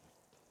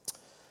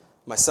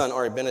 My son,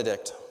 Ari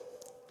Benedict,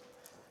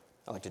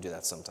 I like to do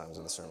that sometimes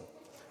in the sermon.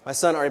 My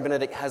son, Ari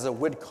Benedict, has a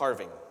wood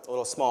carving, a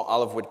little small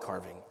olive wood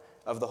carving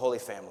of the Holy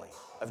Family,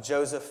 of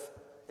Joseph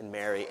and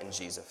Mary and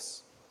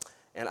Jesus.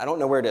 And I don't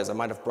know where it is. I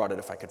might have brought it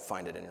if I could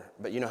find it in here.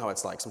 But you know how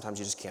it's like. Sometimes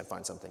you just can't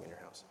find something in your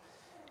house.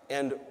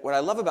 And what I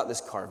love about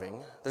this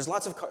carving, there's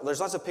lots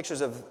of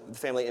pictures of the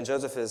family, and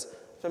Joseph is,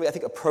 I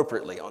think,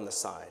 appropriately on the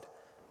side.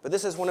 But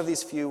this is one of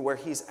these few where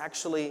he's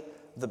actually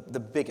the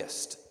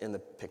biggest in the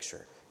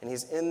picture. And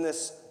he's in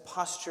this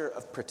posture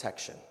of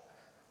protection.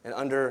 And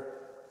under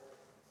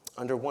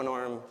one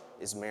arm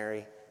is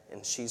Mary,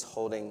 and she's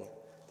holding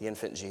the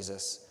infant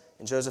Jesus.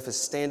 And Joseph is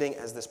standing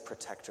as this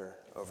protector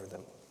over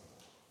them.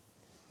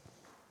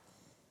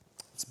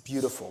 It's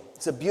beautiful.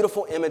 It's a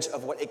beautiful image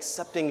of what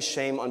accepting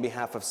shame on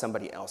behalf of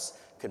somebody else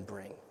could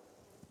bring.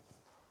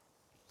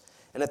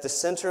 And at the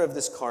center of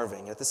this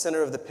carving, at the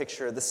center of the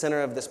picture, at the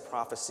center of this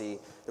prophecy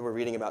that we're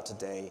reading about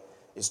today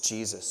is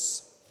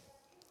Jesus.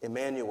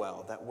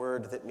 Emmanuel, that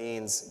word that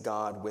means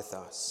God with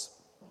us.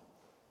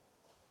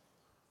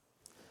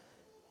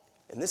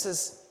 And this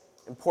is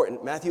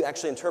important, Matthew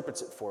actually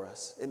interprets it for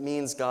us. It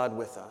means God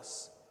with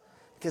us.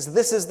 Because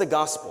this is the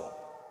gospel.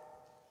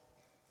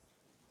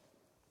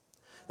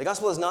 The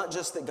gospel is not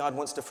just that God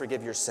wants to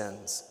forgive your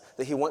sins,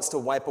 that he wants to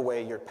wipe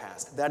away your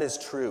past. That is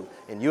true,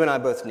 and you and I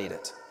both need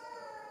it.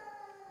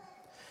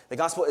 The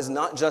gospel is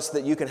not just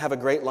that you can have a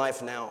great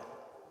life now.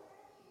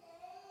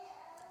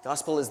 The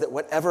gospel is that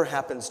whatever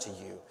happens to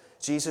you,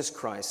 Jesus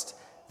Christ,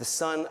 the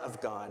Son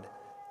of God,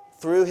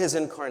 through his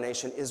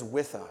incarnation, is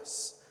with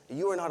us.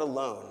 You are not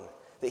alone,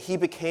 that he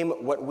became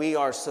what we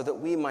are so that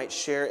we might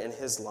share in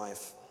his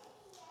life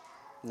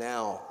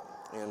now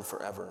and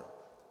forever.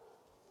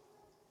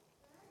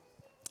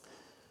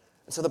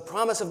 And so the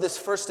promise of this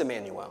first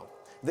Emmanuel,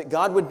 that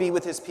God would be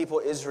with his people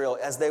Israel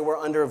as they were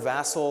under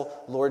vassal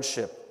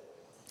lordship,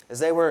 as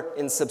they were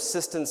in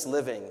subsistence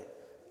living,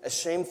 a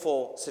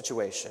shameful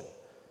situation.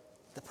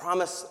 The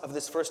promise of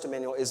this first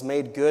Emmanuel is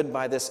made good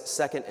by this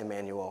second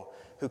Emmanuel,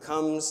 who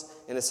comes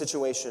in a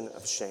situation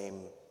of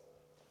shame.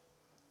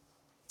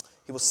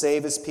 He will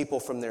save his people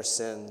from their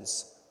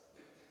sins,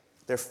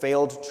 their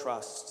failed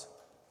trust,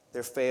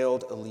 their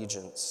failed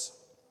allegiance.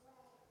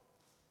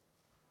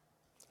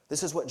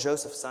 This is what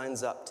Joseph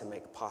signs up to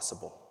make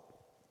possible.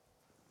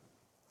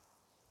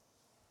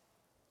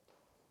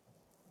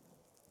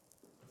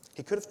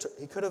 He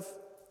could have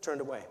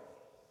turned away.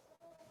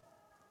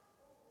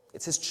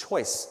 It's his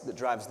choice that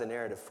drives the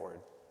narrative forward.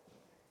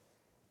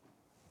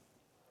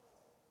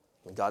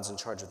 And God's in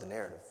charge of the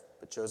narrative,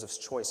 but Joseph's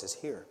choice is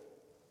here.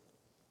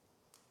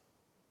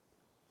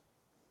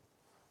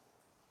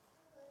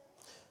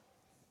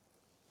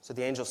 So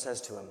the angel says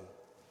to him,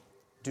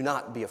 "Do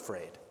not be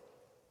afraid."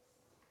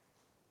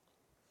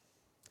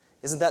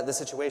 Isn't that the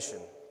situation?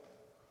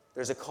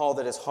 There's a call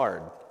that is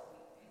hard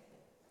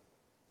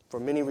for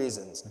many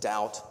reasons.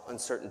 Doubt,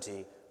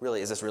 uncertainty.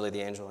 Really, is this really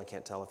the angel? I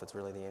can't tell if it's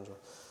really the angel.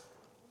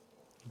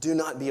 Do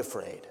not be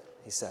afraid,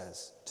 he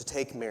says, to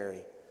take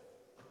Mary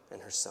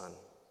and her son.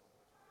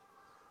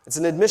 It's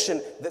an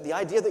admission that the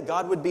idea that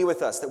God would be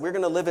with us, that we're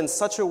going to live in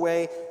such a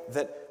way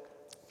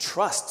that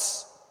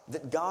trusts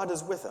that God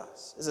is with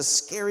us, is a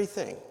scary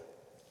thing.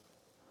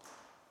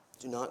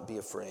 Do not be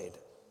afraid.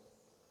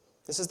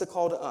 This is the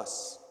call to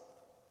us.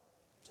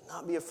 Do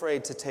not be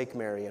afraid to take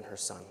Mary and her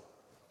son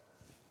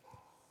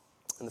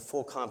in the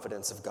full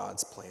confidence of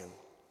God's plan.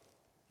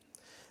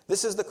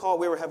 This is the call.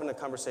 We were having a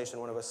conversation,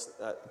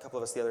 a couple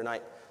of us the other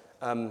night.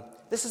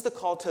 This is the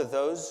call to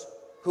those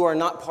who are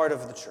not part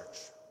of the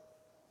church.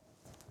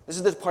 This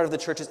is the part of the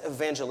church's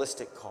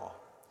evangelistic call.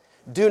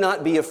 Do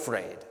not be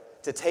afraid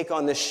to take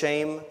on the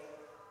shame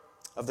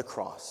of the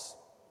cross.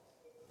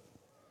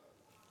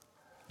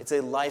 It's a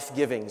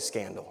life-giving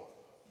scandal.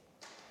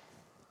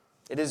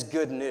 It is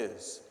good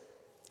news.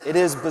 It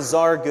is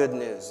bizarre good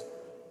news.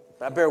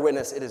 But I bear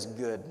witness, it is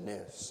good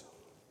news.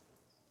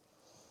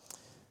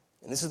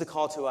 And this is the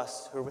call to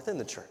us who are within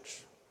the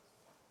church.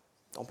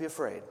 Don't be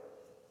afraid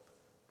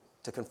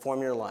to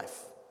conform your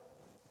life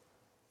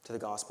to the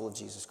gospel of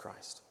Jesus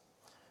Christ.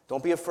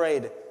 Don't be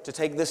afraid to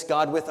take this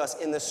God with us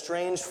in the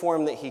strange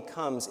form that he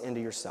comes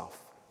into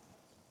yourself.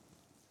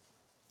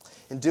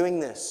 In doing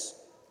this,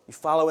 you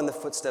follow in the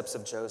footsteps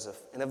of Joseph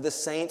and of the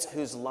saints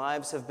whose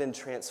lives have been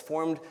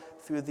transformed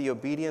through the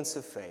obedience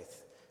of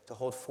faith to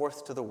hold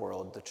forth to the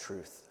world the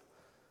truth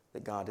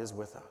that God is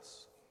with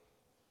us.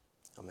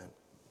 Amen.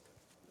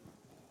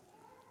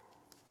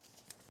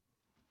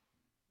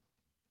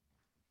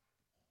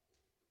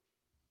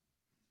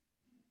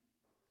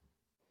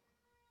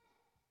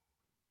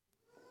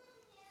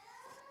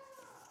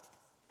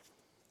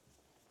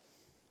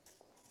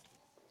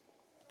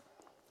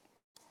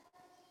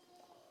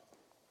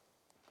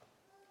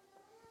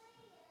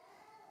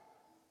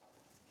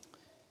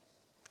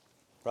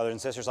 Brothers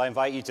and sisters, I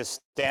invite you to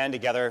stand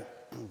together,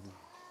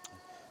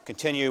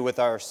 continue with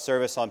our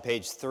service on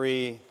page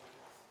 3,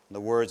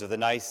 the words of the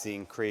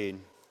Nicene Creed.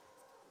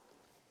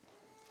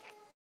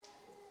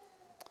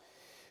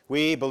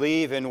 We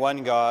believe in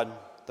one God,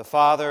 the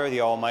Father,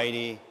 the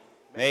Almighty,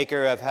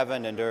 maker of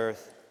heaven and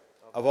earth,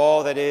 of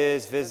all that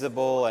is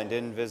visible and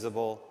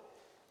invisible.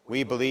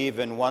 We believe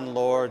in one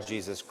Lord,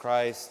 Jesus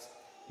Christ,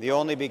 the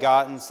only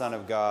begotten Son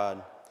of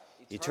God,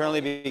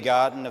 eternally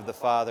begotten of the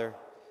Father,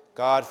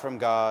 God from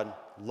God,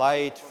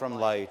 light from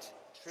light,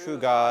 true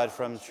God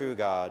from true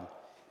God,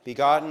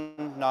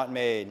 begotten, not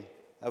made,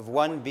 of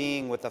one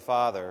being with the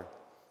Father.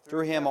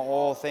 Through him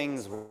all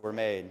things were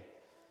made.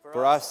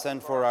 For us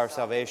and for our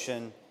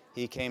salvation,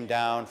 he came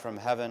down from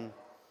heaven,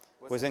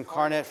 was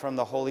incarnate from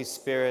the Holy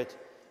Spirit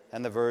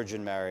and the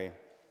Virgin Mary.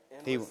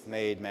 He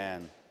made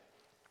man.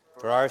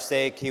 For our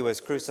sake, he was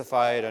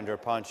crucified under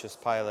Pontius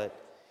Pilate.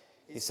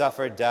 He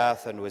suffered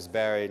death and was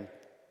buried.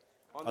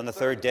 On the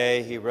third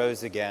day, he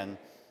rose again,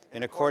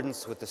 in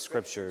accordance with the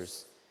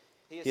Scriptures.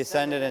 He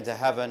ascended into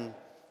heaven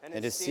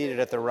and is seated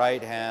at the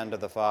right hand of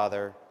the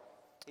Father.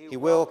 He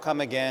will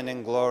come again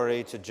in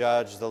glory to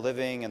judge the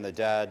living and the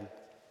dead,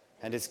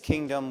 and his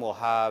kingdom will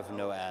have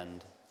no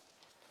end.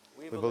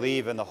 We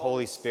believe in the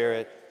Holy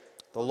Spirit,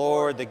 the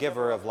Lord, the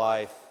giver of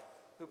life,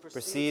 who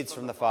proceeds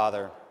from the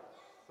Father,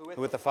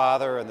 who with the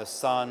Father and the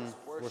Son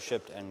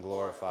worshipped and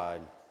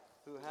glorified,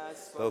 who has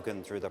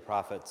spoken through the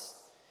prophets.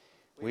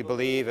 We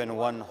believe in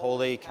one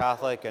holy,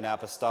 Catholic, and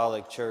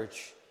apostolic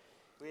church.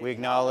 We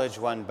acknowledge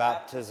one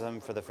baptism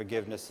for the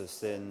forgiveness of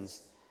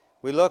sins.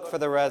 We look for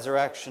the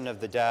resurrection of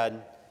the dead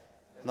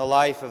and the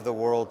life of the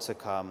world to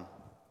come.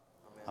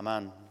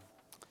 Amen.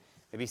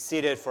 May be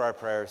seated for our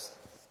prayers.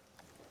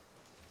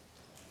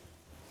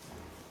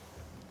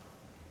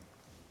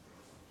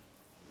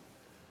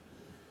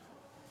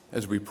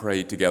 As we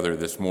pray together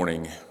this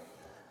morning,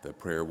 the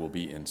prayer will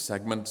be in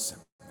segments,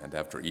 and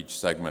after each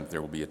segment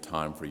there will be a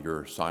time for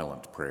your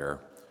silent prayer,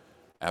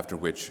 after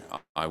which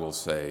I will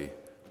say,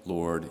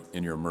 Lord,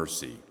 in your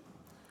mercy,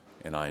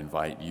 and I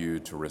invite you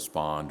to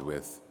respond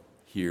with,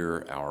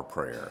 hear our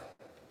prayer.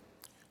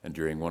 And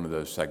during one of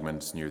those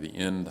segments near the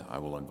end, I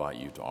will invite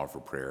you to offer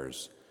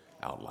prayers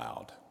out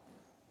loud.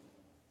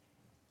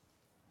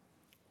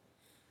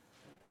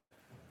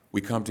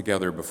 We come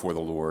together before the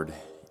Lord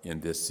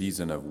in this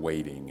season of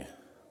waiting,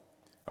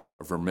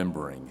 of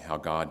remembering how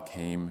God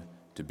came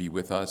to be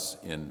with us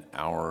in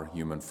our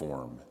human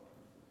form.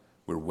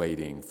 We're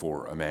waiting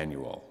for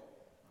Emmanuel.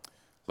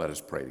 Let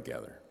us pray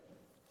together.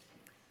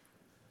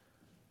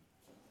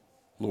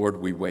 Lord,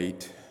 we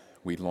wait,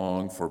 we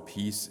long for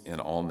peace in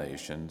all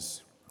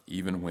nations,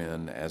 even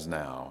when, as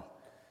now,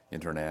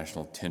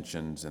 international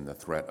tensions and the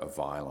threat of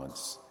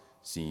violence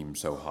seem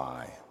so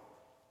high.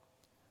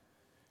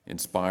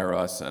 Inspire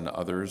us and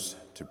others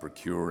to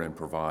procure and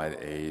provide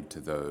aid to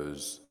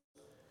those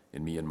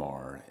in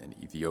Myanmar and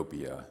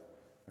Ethiopia,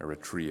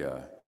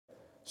 Eritrea,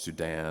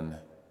 Sudan,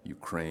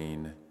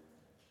 Ukraine,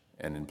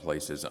 and in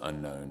places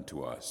unknown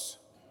to us.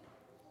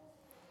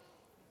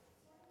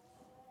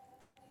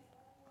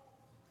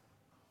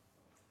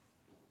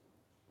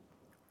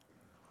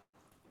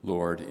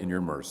 Lord, in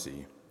your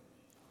mercy,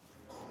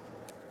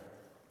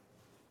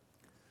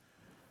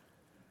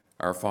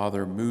 our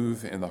Father,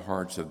 move in the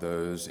hearts of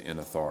those in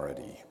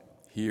authority,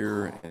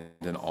 here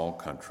and in all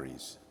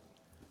countries,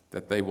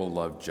 that they will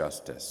love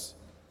justice,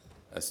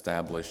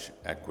 establish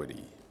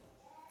equity,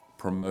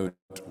 promote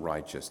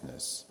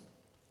righteousness,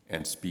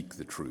 and speak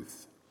the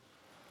truth.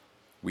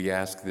 We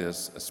ask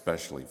this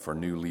especially for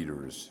new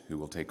leaders who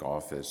will take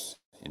office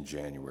in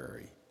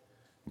January,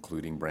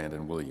 including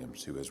Brandon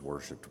Williams, who has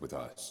worshiped with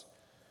us,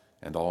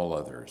 and all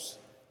others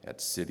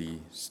at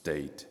city,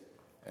 state,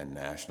 and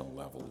national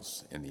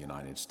levels in the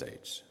United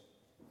States.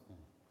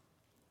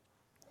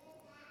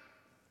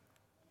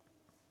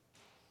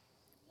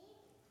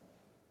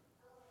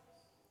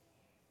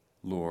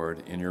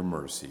 Lord, in your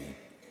mercy,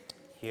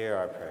 Hear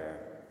our prayer.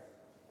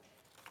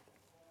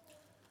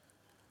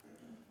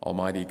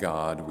 Almighty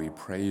God, we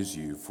praise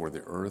you for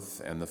the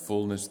earth and the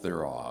fullness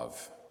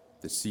thereof,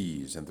 the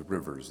seas and the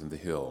rivers and the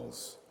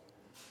hills.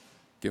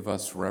 Give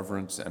us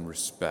reverence and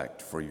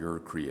respect for your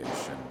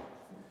creation,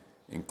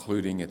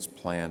 including its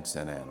plants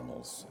and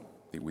animals,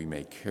 that we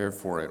may care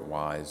for it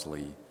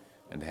wisely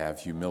and have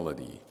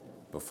humility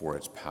before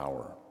its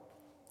power.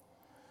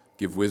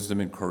 Give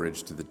wisdom and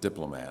courage to the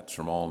diplomats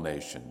from all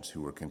nations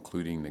who are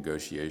concluding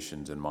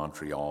negotiations in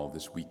Montreal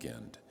this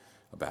weekend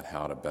about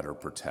how to better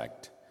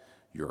protect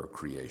your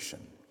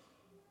creation.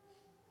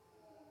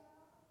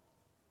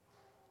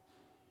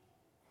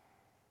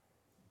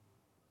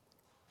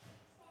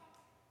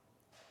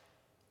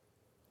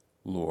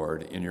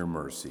 Lord, in your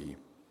mercy,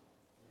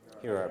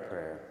 Hear our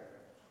prayer.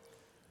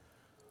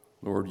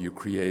 Lord, you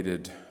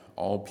created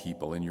all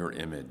people in your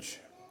image.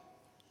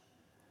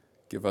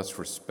 Give us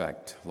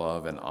respect,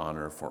 love, and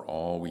honor for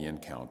all we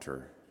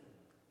encounter,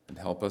 and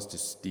help us to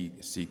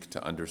seek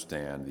to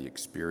understand the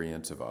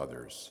experience of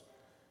others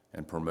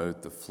and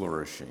promote the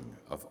flourishing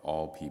of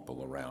all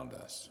people around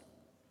us.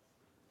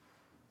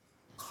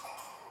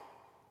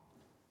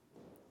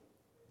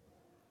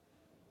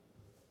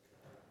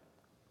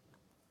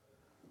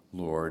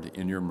 Lord,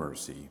 in your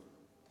mercy,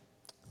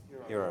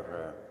 Hear our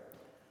prayer.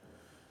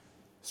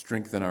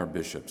 strengthen our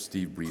bishop,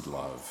 Steve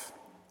Breedlove,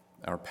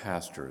 our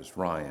pastors,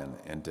 Ryan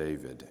and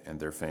David, and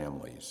their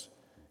families,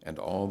 and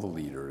all the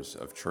leaders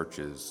of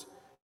churches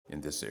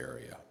in this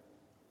area.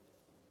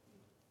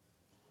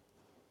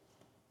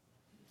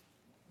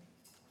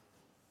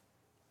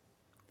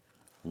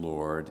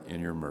 Lord,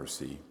 in your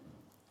mercy,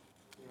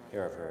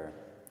 Hear our prayer.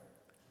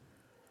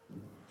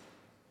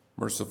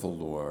 merciful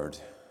Lord,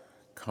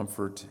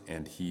 comfort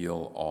and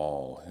heal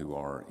all who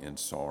are in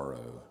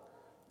sorrow,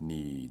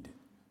 need,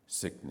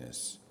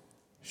 sickness,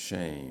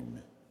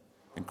 shame,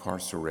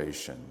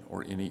 incarceration,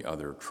 or any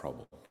other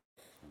trouble.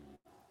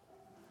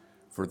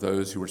 For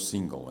those who are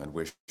single and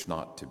wish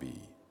not to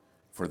be,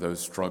 for those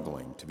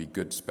struggling to be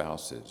good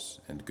spouses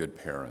and good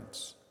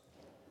parents,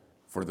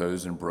 for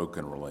those in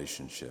broken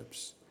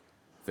relationships,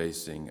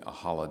 facing a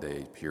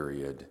holiday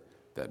period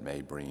that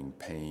may bring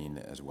pain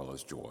as well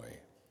as joy,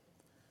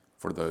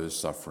 for those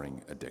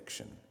suffering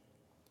addiction.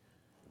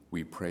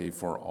 We pray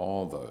for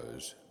all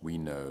those we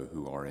know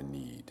who are in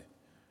need,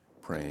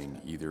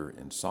 praying either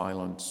in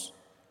silence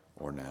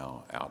or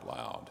now out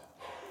loud.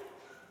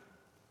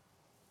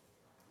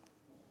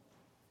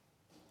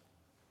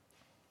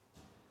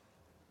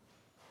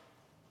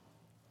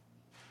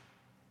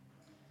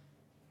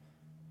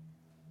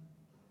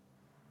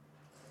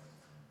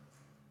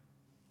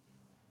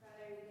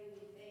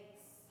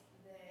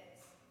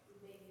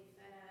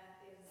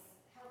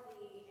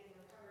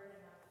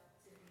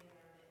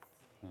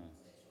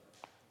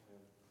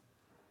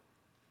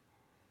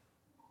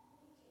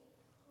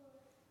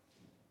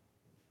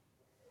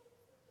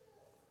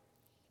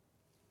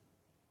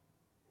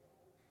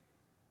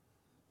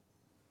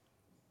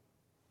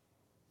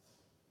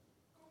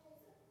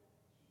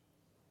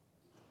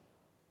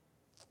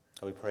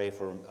 We pray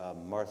for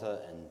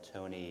Martha and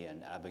Tony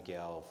and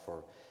Abigail,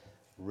 for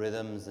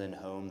rhythms in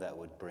home that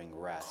would bring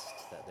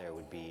rest, that there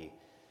would be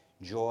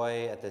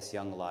joy at this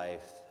young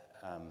life.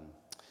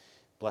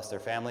 Bless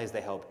their families,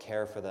 they help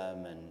care for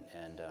them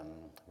and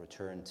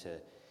return to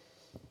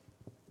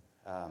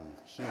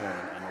healing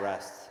and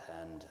rest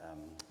and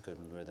good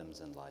rhythms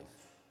in life.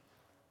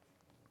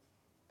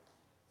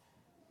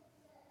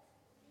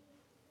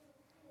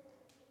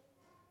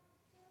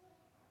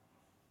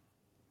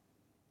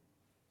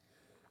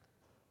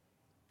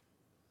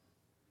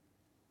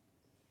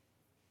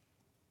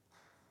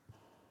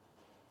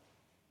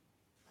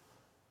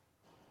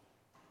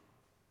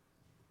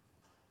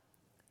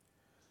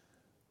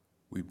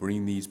 We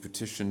bring these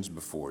petitions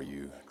before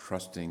you,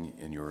 trusting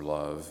in your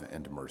love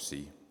and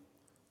mercy.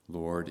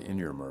 Lord, in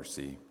your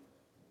mercy,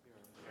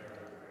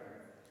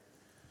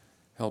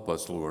 help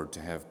us, Lord,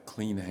 to have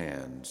clean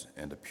hands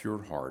and a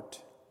pure heart,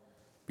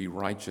 be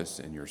righteous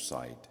in your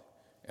sight,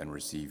 and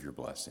receive your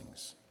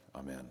blessings.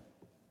 Amen.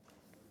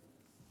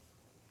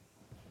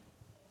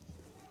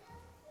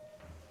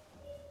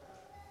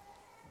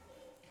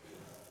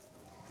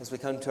 As we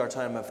come to our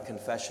time of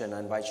confession, I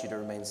invite you to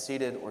remain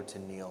seated or to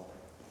kneel.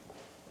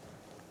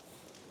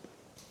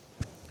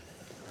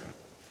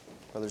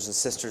 Brothers and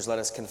sisters, let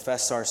us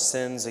confess our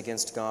sins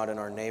against God and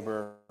our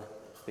neighbor,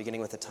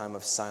 beginning with a time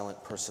of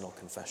silent personal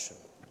confession.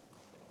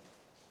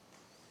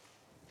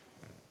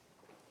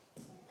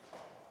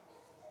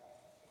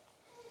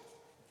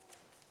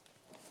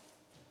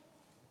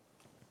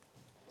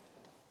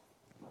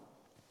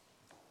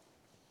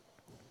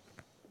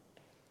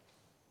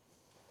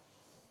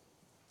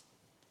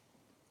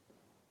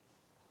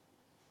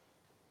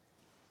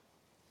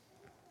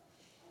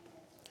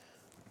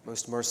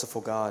 Most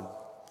merciful God,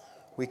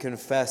 we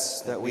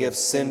confess that we have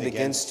sinned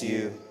against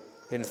you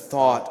in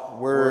thought,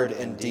 word,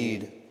 and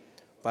deed,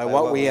 by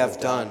what we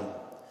have done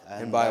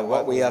and by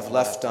what we have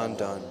left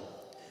undone.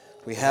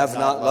 We have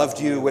not loved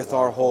you with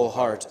our whole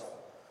heart.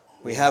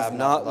 We have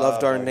not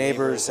loved our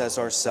neighbors as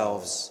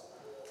ourselves.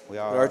 We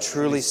are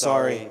truly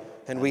sorry,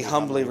 and we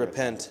humbly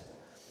repent.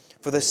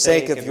 For the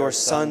sake of your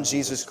Son,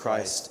 Jesus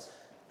Christ,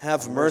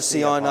 have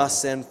mercy on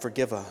us and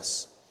forgive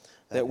us,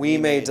 that we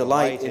may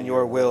delight in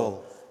your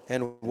will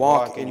and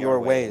walk in your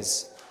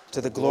ways, to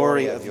the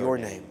glory of your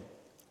name.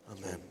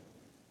 Amen.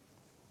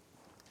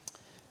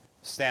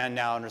 Stand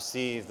now and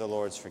receive the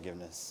Lord's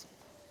forgiveness.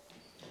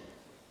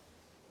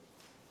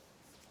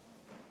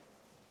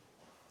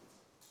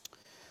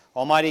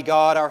 Almighty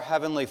God, our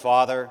heavenly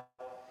Father,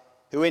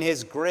 who in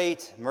his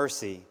great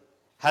mercy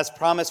has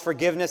promised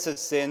forgiveness of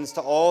sins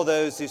to all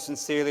those who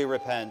sincerely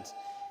repent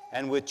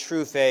and with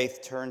true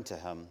faith turn to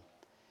him,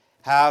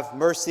 have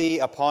mercy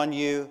upon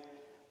you,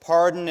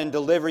 pardon and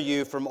deliver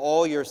you from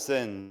all your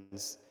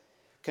sins,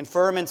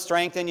 confirm and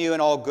strengthen you in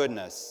all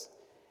goodness,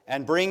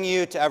 and bring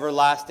you to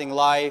everlasting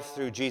life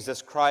through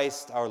Jesus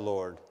Christ our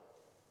Lord.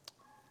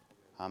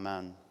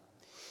 Amen.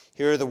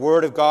 Hear the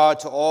word of God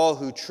to all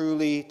who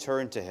truly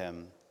turn to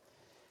him.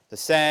 The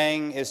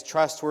saying is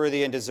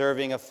trustworthy and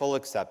deserving of full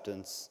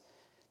acceptance,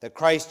 that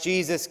Christ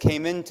Jesus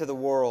came into the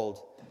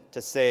world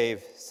to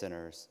save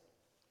sinners.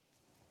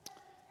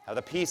 Now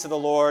the peace of the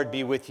Lord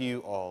be with you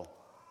all.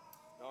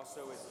 And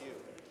also with you.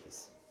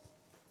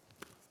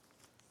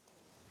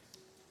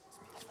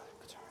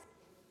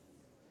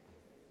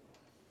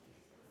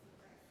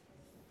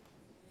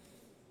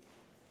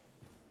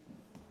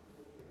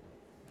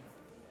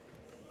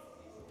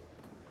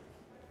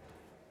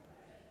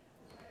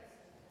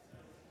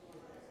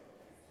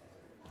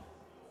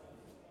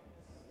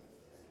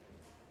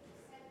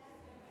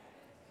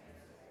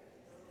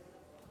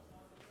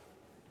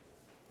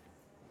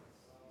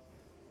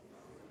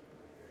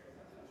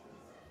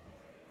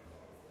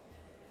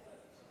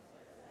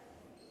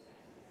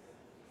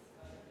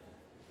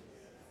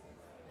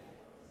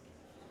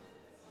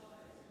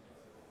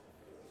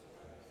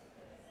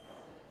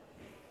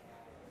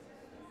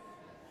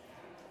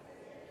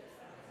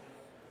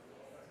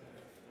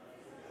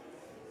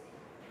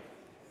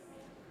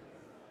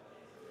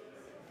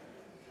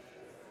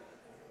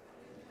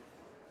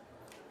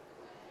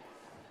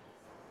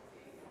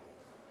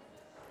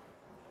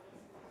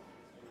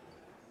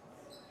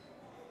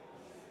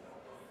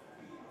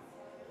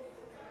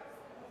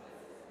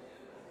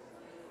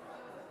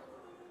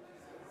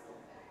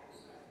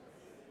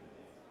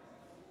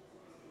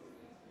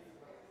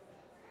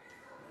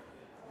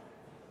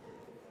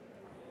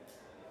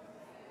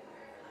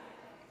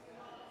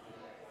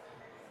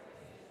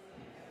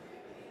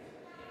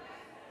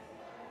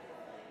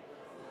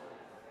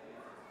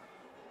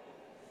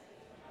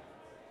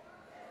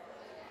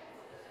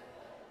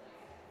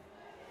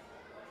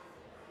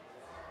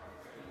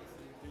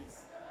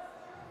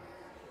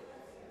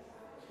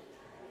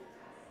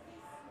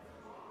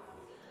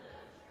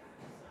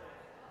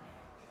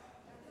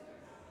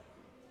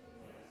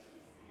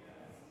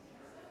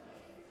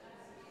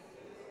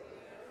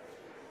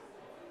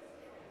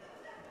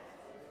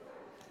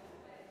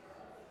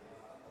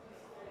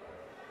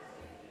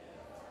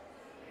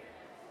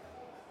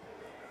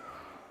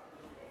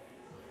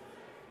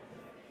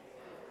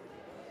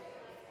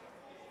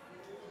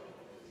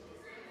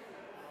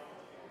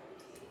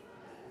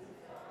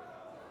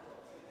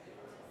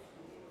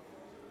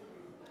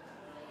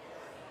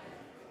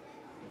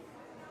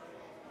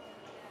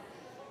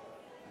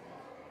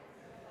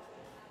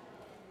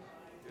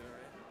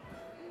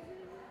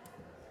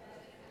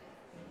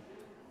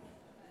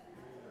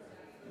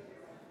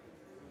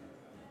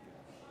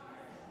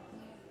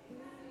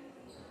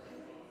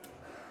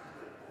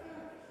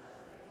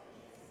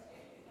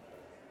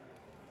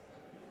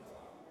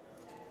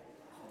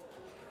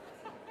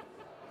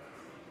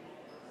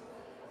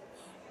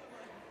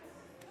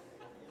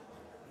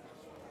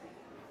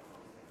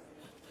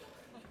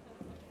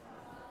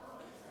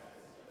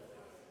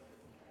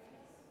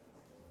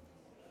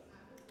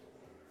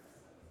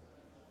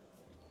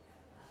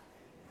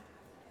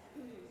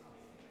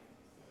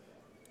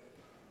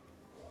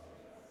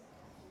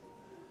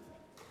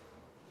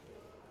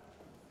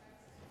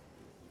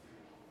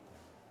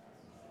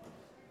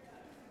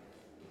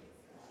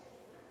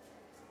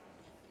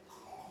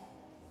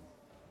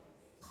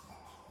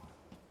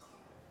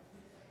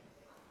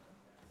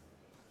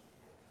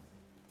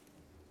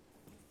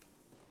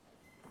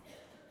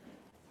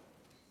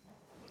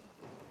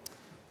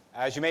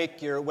 As you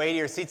make your way to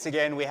your seats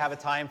again, we have a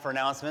time for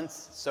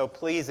announcements. So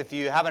please, if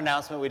you have an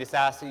announcement, we just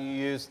ask that you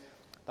use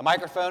the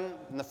microphone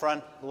in the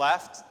front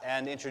left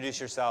and introduce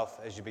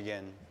yourself as you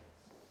begin.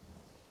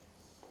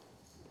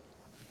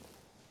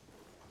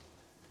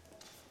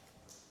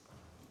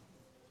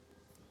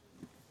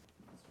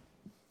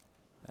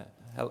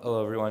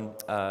 Hello, everyone.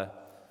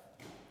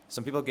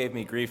 Some people gave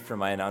me grief for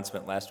my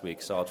announcement last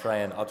week, so I'll try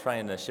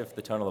and shift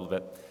the tone a little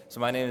bit. So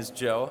my name is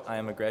Joe. I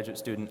am a graduate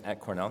student at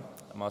Cornell.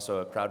 I'm also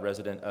a proud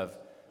resident of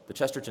the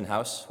Chesterton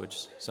House,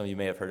 which some of you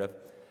may have heard of.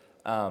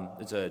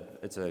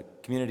 It's a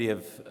community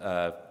of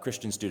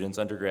Christian students,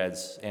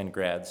 undergrads and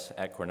grads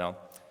at Cornell.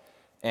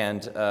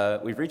 And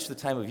we've reached the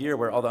time of year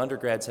where all the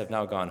undergrads have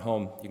now gone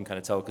home. You can kind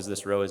of tell because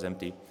this row is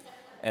empty.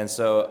 And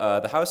so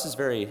the house is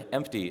very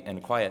empty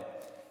and quiet.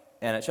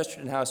 And at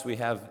Chesterton House, we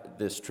have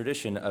this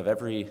tradition of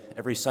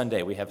every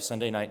Sunday, we have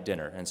Sunday night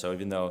dinner. And so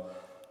even though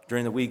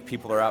during the week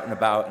people are out and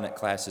about and at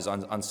classes,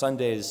 on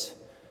Sundays,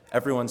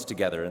 everyone's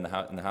together, and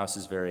the house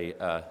is very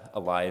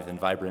alive and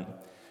vibrant.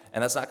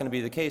 And that's not going to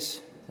be the case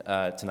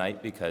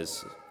tonight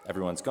because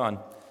everyone's gone.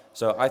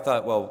 So I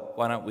thought, well,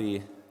 why don't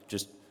we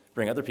just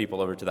bring other people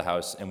over to the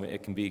house, and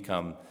it can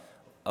become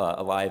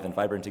alive and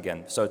vibrant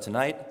again. So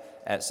tonight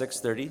at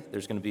 6:30,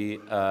 there's going to be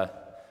a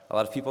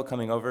lot of people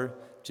coming over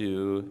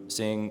to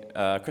sing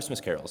Christmas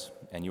carols,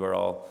 and you are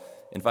all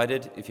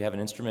invited. If you have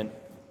an instrument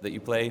that you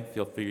play,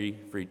 feel free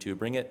to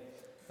bring it.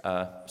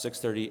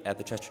 6:30 at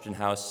the Chesterton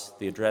House.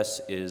 The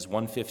address is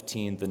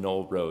 115 The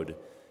Knoll Road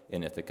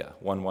in Ithaca,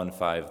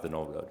 115 The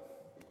Knoll Road.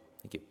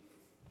 Thank you.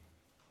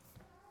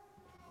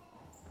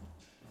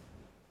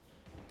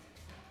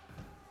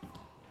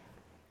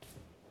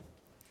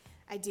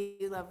 I do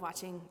love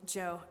watching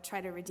Joe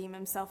try to redeem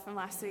himself from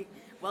last week.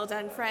 Well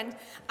done, friend.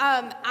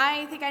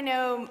 I think I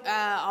know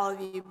all of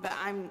you, but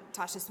I'm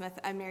Tasha Smith.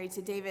 I'm married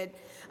to David.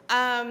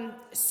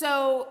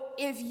 So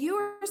if you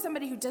are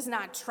somebody who does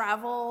not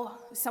travel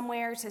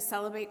somewhere to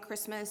celebrate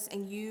Christmas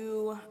and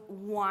you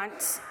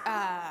want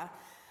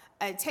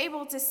a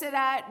table to sit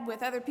at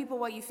with other people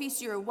while you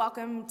feast, you're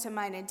welcome to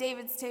mine and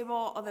David's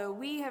table, although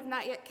we have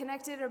not yet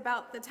connected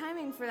about the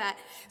timing for that.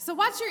 So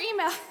watch your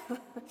email,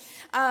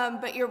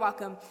 but you're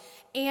welcome.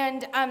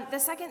 And the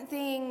second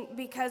thing,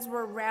 because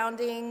we're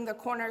rounding the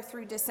corner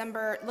through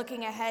December,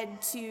 looking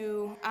ahead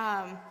to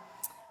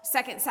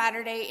Second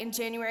Saturday in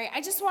January,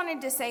 I just wanted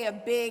to say a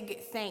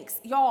big thanks.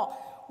 Y'all,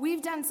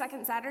 we've done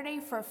Second Saturday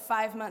for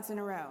 5 months in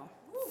a row.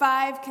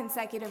 5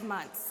 consecutive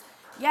months.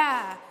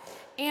 Yeah.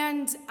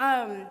 And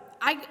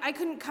I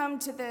couldn't come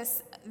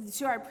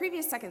to our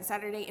previous Second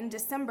Saturday in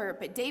December,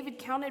 but David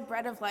counted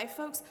Bread of Life,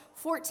 folks,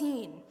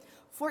 14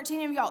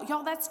 of y'all.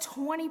 Y'all, that's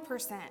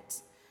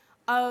 20%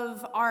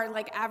 of our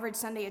average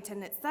Sunday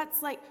attendance.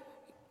 That's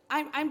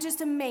I'm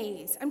just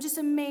amazed. I'm just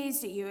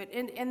amazed at you.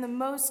 In the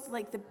most,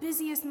 the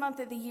busiest month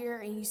of the year,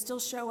 and you still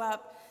show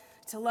up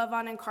to love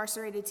on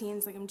incarcerated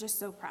teens. I'm just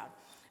so proud.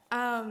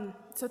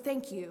 So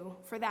thank you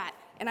for that.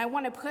 And I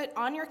want to put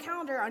on your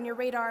calendar, on your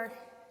radar,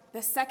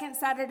 the second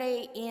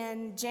Saturday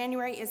in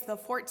January is the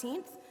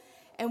 14th,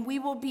 and we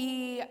will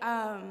be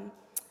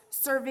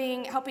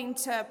helping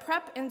to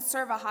prep and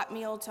serve a hot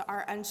meal to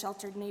our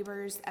unsheltered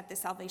neighbors at the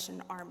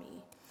Salvation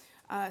Army.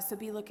 So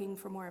be looking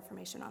for more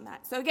information on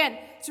that. So again,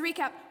 to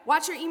recap,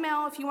 watch your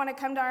email if you want to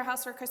come to our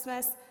house for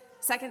Christmas.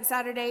 Second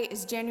Saturday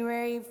is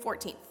January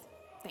 14th.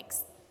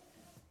 Thanks.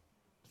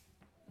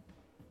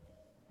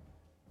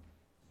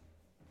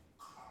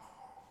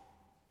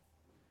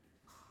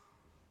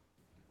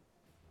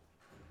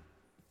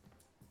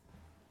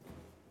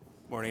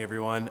 Morning,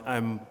 everyone.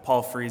 I'm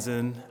Paul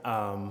Friesen.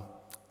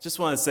 Just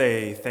want to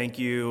say thank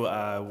you.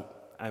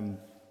 I'm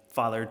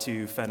father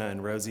to Fenna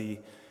and Rosie,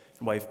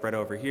 and wife Brett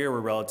over here.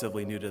 We're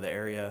relatively new to the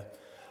area.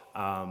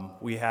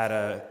 We had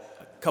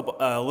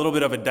a little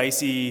bit of a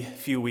dicey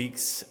few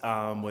weeks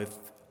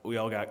we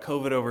all got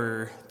COVID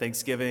over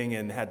Thanksgiving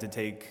and had to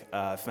take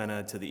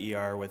Fenna to the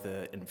ER with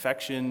an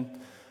infection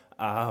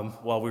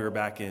while we were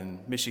back in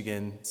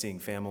Michigan seeing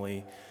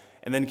family,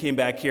 and then came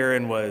back here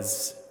and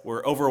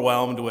we're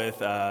overwhelmed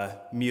with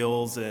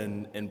meals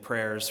and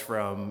prayers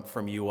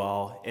from you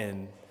all,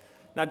 and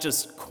not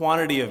just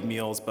quantity of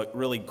meals, but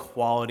really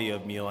quality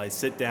of meal. I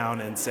sit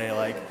down and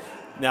say,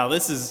 now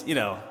this is,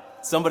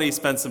 somebody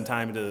spent some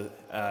time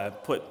to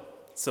put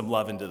some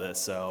love into this.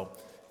 So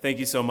thank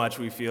you so much.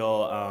 We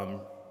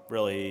feel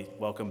really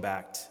welcome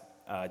back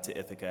to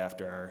Ithaca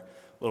after our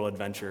little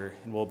adventure,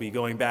 and we'll be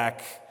going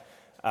back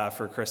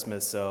for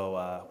Christmas.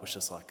 So wish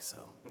us luck. So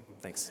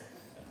thanks.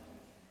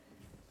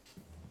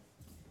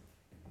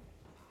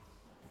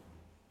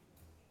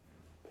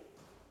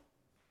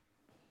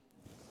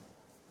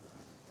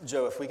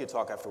 Joe, if we could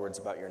talk afterwards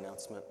about your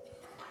announcement,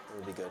 it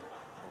would be good.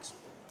 Thanks.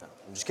 No,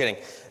 I'm just kidding.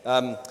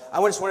 I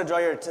just want to draw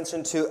your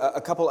attention to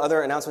a couple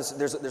other announcements.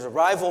 There's a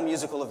rival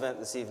musical event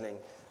this evening.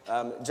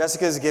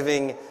 Jessica's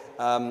giving,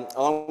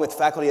 along with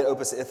faculty at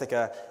Opus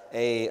Ithaca,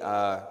 a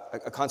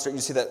concert. You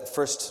see that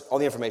first, all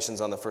the information's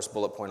on the first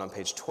bullet point on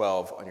page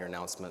 12 on your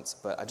announcements,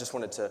 but I just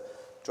wanted to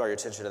draw your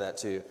attention to that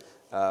too.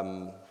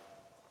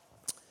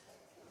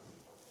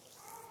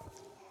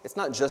 It's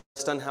not just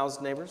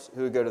unhoused neighbors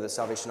who would go to the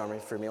Salvation Army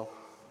for a meal.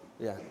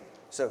 Yeah.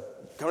 So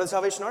come to the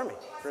Salvation Army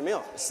for a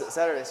meal.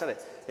 Saturday, Sunday.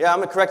 Yeah,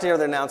 I'm correcting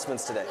other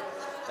announcements today.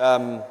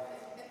 Now,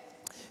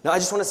 I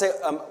just want to say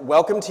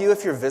welcome to you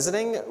if you're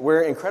visiting.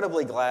 We're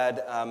incredibly glad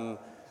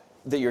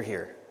that you're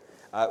here.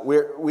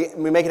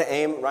 We make it an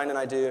aim, Ryan and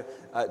I do,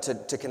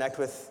 to connect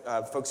with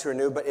folks who are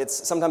new, but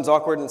it's sometimes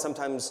awkward and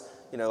sometimes,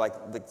 like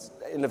the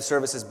end of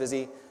service is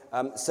busy.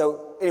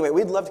 So anyway,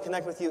 we'd love to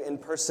connect with you in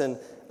person.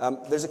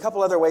 There's a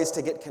couple other ways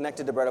to get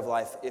connected to Bread of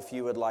Life if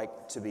you would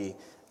like to be.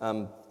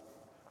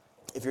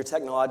 If you're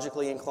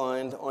technologically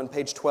inclined, on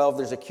page 12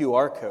 there's a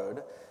QR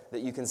code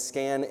that you can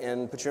scan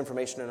and put your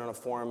information in on a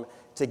form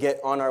to get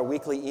on our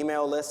weekly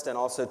email list and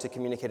also to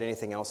communicate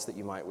anything else that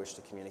you might wish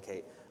to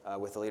communicate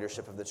with the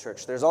leadership of the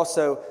church. There's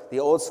also the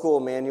old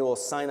school manual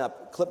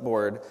sign-up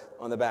clipboard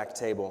on the back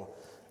table.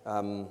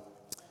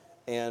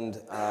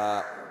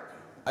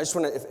 I just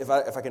want to,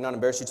 if I can not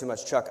embarrass you too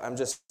much, Chuck, I'm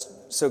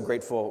just so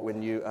grateful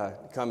when you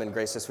come and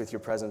grace us with your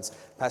presence.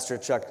 Pastor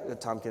Chuck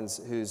Tompkins,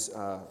 who's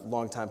a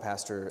longtime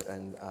pastor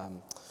and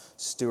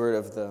steward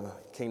of the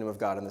kingdom of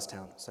God in this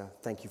town. So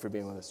thank you for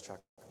being with us, Chuck.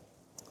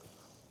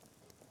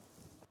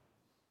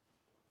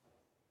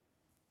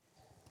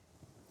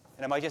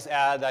 And I might just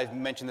add, I've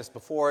mentioned this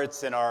before,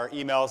 it's in our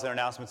emails and our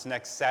announcements.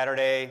 Next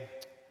Saturday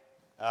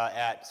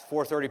at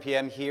 4:30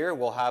 p.m. here,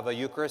 we'll have a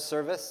Eucharist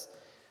service.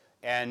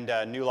 And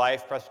New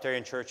Life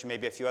Presbyterian Church, and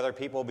maybe a few other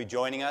people will be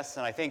joining us.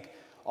 And I think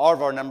all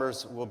of our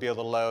numbers will be a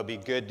little low. It'd be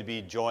good to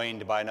be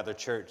joined by another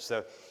church.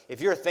 So if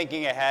you're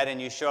thinking ahead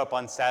and you show up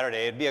on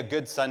Saturday, it'd be a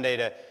good Sunday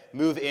to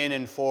move in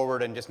and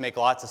forward and just make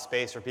lots of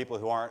space for people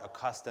who aren't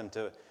accustomed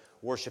to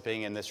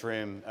worshiping in this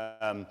room,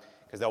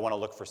 because they'll want to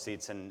look for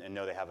seats and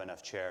know they have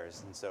enough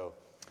chairs. And so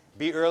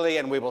be early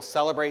and we will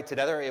celebrate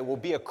together. It will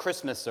be a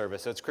Christmas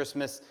service. So it's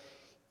Christmas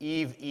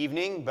Eve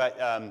evening, but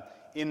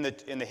in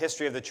the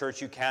history of the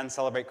church, you can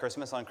celebrate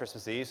Christmas on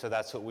Christmas Eve, so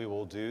that's what we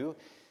will do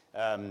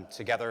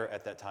together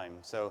at that time.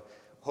 So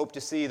hope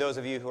to see those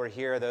of you who are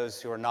here.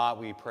 Those who are not,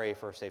 we pray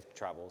for safe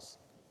travels.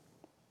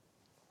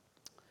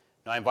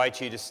 Now I invite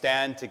you to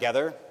stand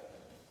together.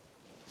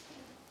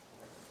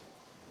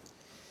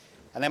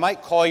 And I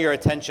might call your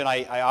attention.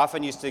 I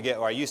used to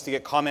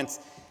get comments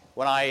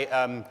when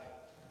I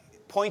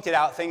pointed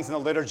out things in the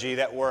liturgy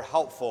that were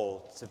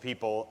helpful to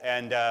people,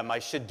 and I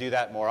should do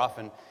that more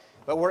often.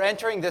 But we're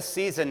entering this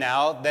season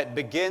now that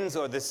begins,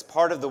 or this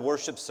part of the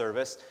worship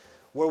service,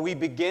 where we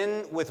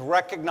begin with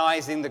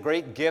recognizing the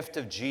great gift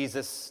of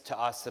Jesus to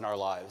us in our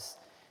lives.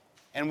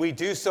 And we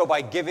do so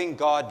by giving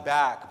God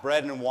back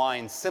bread and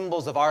wine,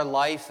 symbols of our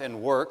life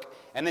and work,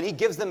 and then he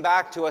gives them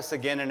back to us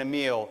again in a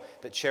meal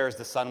that shares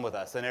the Son with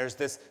us. And there's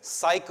this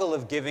cycle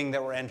of giving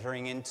that we're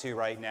entering into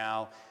right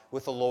now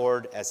with the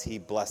Lord as he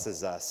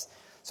blesses us.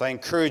 So I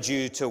encourage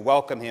you to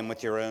welcome him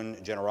with your own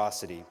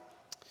generosity.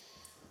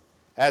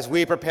 As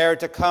we prepare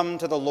to come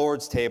to the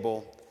Lord's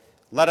table,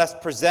 let us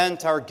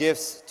present our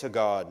gifts to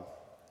God.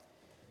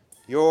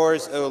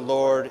 Yours, O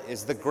Lord,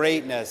 is the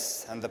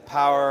greatness and the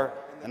power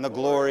and the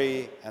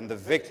glory and the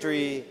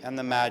victory and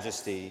the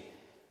majesty.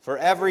 For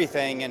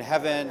everything in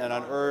heaven and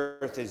on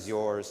earth is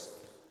yours.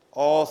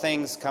 All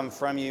things come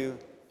from you,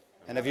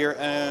 and of your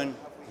own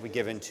we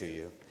give unto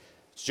you.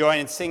 Let's join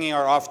in singing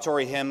our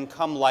offertory hymn,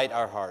 Come Light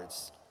Our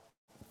Hearts.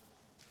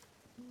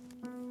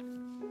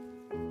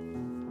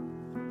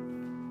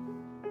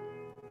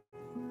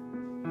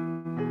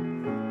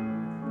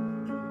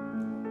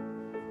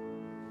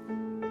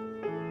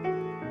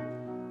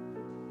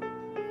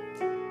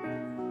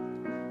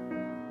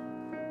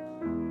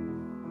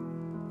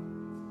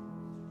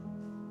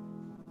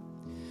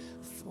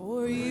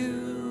 For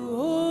you,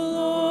 O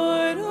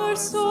Lord, our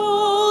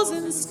souls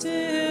in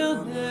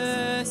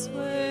stillness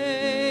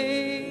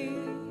wait.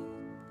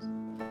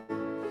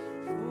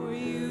 For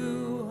you,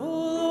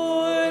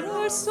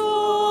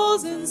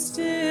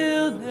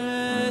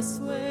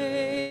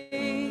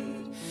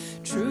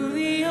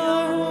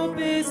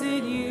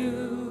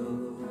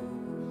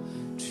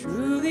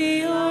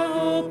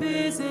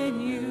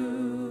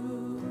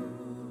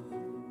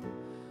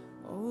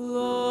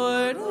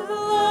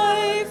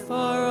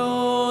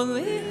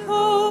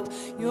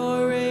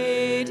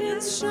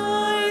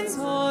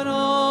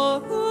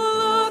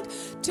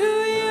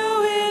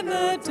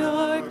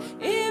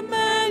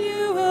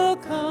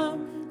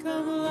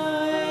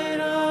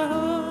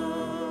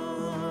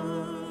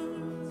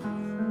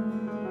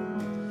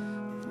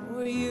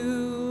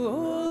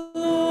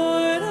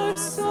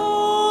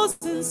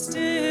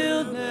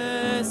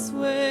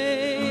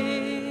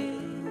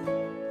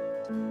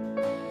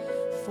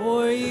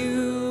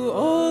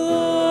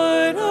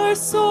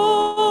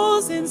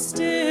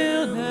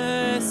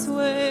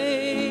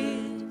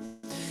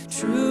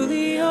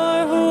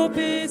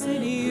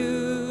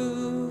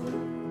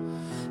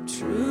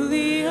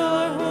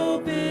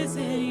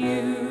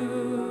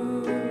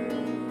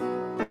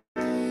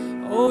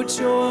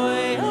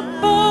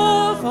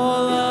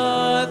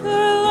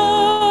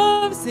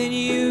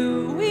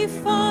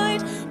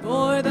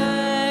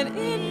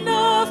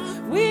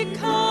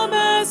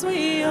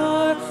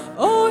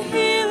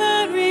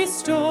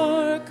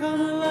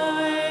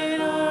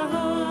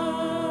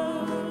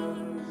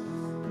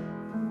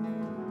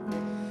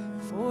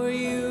 For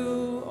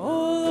you, O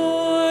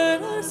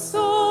Lord, our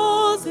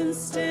souls in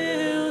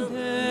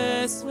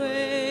stillness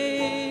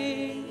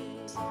wait.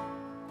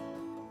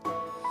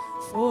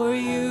 For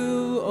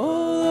you, O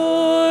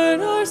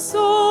Lord, our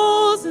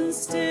souls in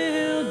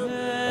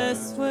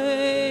stillness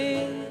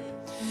wait.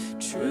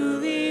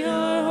 Truly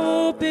our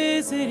hope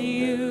is in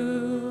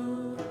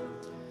you.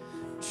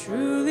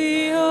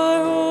 Truly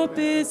our hope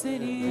is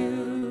in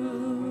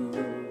you.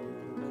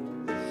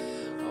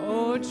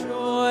 Oh,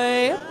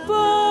 joy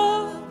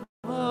above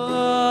all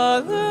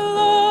other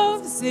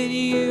loves, in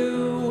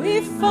you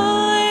we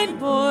find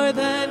more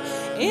than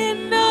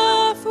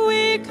enough.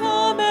 We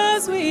come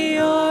as we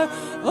are.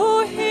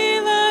 Oh,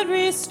 heal and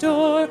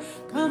restore.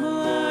 Come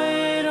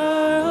light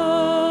our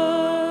hearts.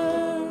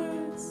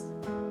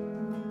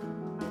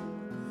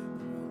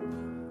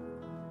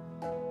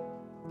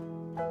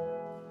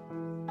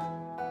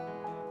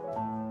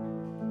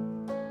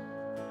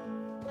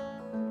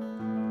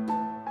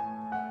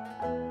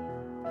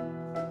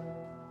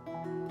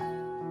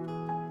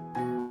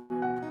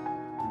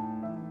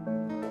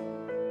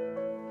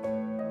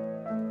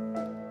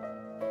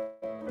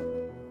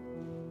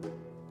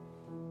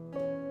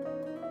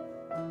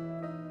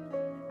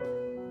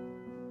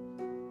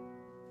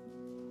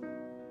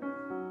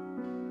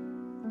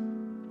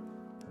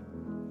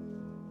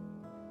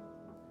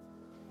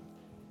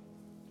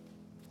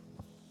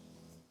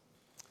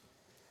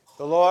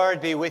 The Lord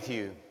be with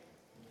you.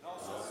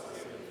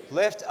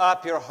 Lift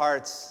up your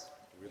hearts.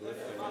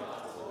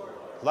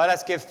 Let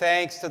us give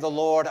thanks to the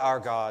Lord our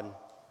God.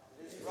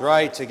 It is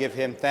right to give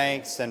him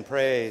thanks and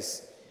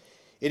praise.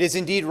 It is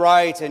indeed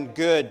right and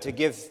good to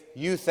give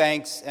you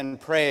thanks and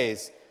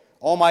praise,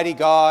 Almighty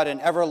God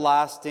and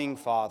everlasting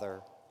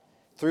Father,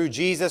 through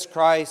Jesus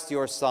Christ,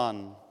 your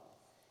Son.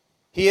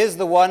 He is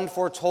the one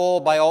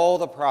foretold by all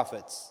the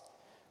prophets,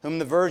 whom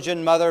the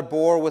Virgin Mother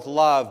bore with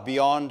love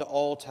beyond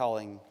all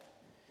telling.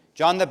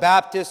 John the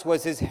Baptist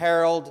was his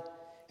herald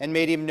and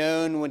made him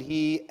known when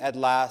he at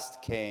last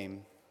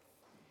came.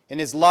 In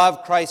his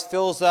love, Christ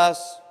fills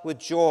us with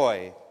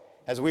joy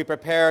as we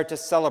prepare to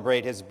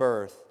celebrate his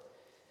birth,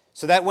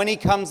 so that when he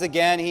comes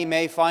again, he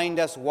may find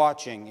us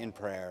watching in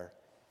prayer,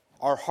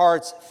 our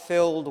hearts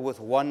filled with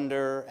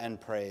wonder and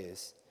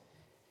praise.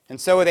 And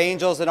so with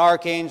angels and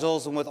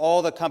archangels and with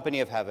all the company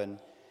of heaven,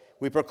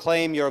 we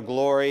proclaim your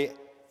glory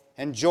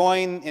and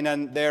join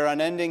in their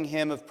unending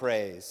hymn of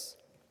praise.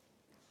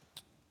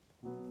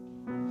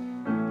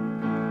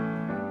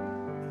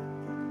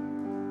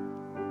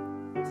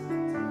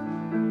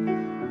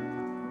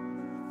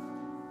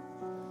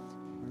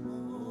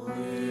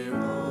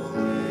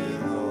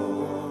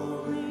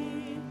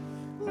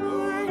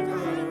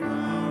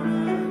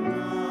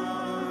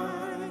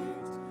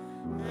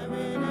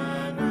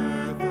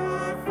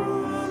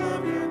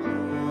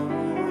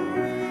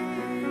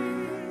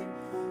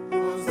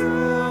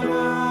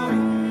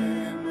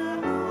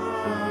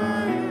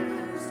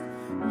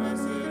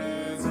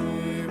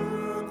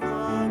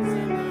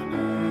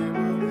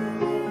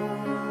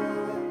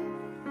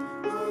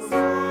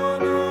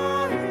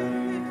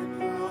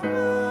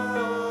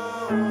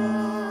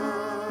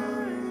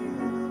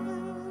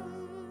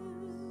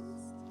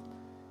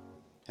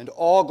 And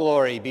all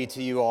glory be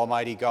to you,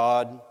 Almighty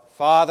God,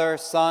 Father,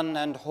 Son,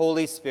 and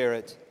Holy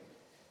Spirit.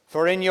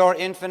 For in your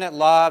infinite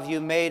love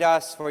you made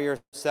us for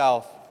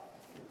yourself,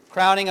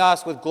 crowning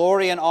us with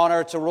glory and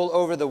honor to rule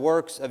over the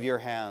works of your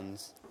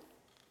hands.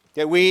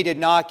 Yet we did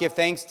not give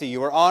thanks to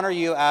you or honor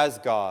you as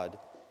God,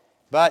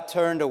 but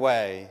turned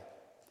away.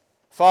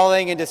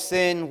 Falling into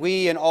sin,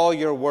 we in all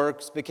your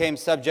works became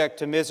subject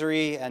to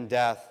misery and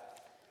death.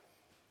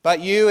 But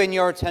you, in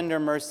your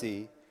tender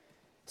mercy,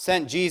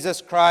 sent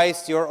Jesus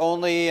Christ, your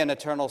only and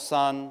eternal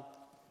Son,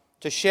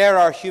 to share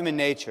our human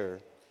nature,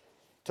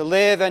 to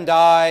live and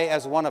die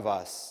as one of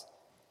us,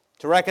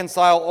 to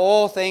reconcile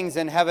all things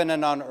in heaven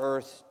and on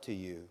earth to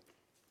you.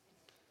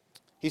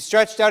 He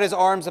stretched out his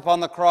arms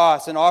upon the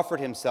cross and offered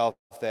himself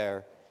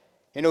there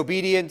in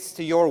obedience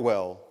to your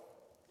will,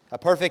 a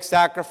perfect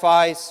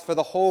sacrifice for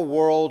the whole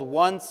world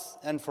once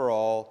and for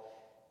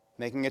all,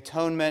 making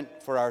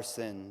atonement for our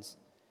sins.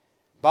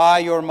 By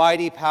your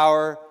mighty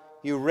power,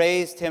 you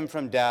raised him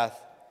from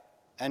death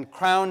and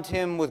crowned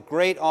him with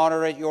great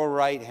honor at your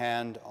right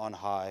hand on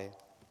high.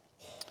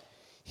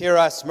 Hear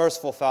us,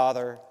 merciful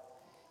Father,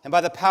 and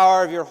by the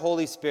power of your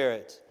Holy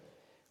Spirit,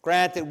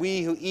 grant that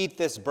we who eat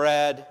this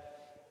bread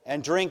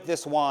and drink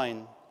this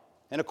wine,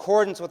 in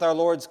accordance with our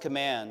Lord's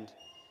command,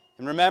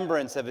 in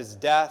remembrance of his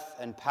death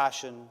and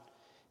passion,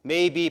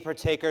 may be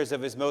partakers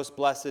of his most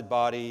blessed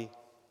body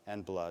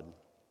and blood.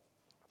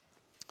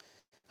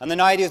 On the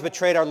night he was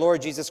betrayed, our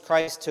Lord Jesus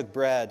Christ took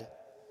bread,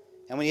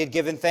 and when he had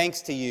given thanks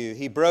to you,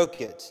 he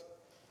broke it,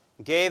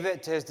 gave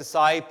it to his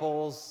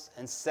disciples,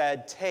 and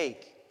said,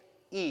 "Take,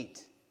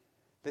 eat.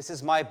 This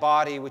is my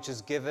body, which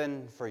is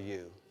given for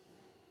you.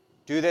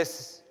 Do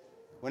this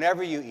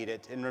whenever you eat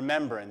it in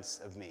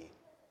remembrance of me."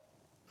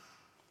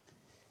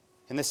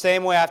 In the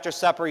same way, after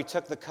supper, he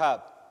took the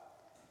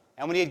cup,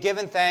 and when he had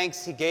given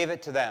thanks, he gave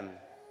it to them,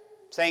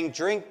 saying,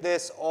 "Drink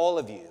this, all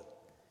of you.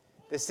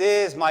 This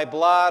is my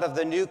blood of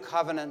the new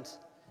covenant,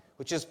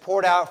 which is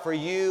poured out for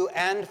you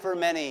and for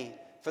many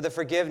for the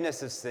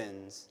forgiveness of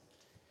sins.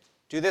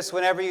 Do this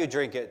whenever you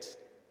drink it,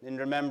 in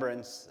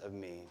remembrance of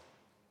me.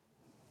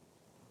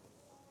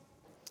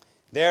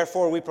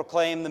 Therefore, we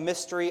proclaim the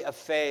mystery of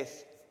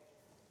faith.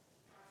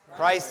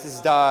 Christ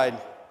has died.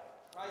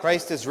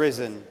 Christ has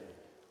risen.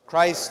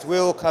 Christ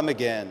will come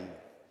again.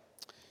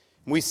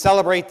 We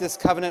celebrate this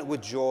covenant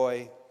with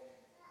joy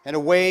and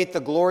await the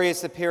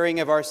glorious appearing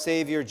of our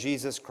Savior,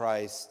 Jesus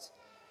Christ,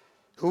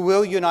 who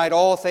will unite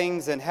all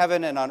things in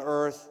heaven and on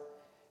earth,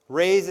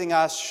 raising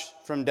us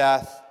from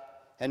death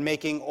and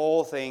making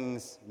all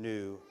things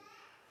new.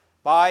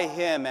 By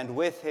him and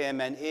with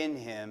him and in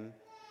him,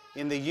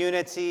 in the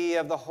unity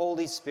of the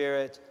Holy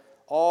Spirit,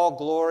 all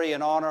glory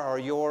and honor are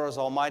yours,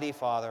 Almighty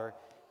Father,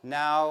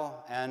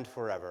 now and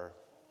forever.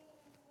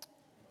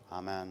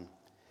 Amen.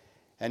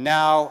 And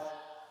now,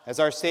 as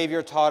our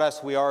Savior taught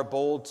us, we are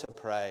bold to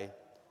pray.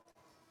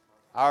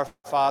 Our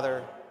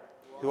Father,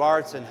 who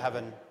art in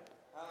heaven,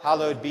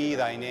 hallowed be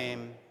thy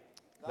name.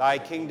 Thy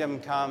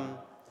kingdom come,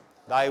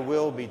 thy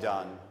will be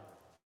done,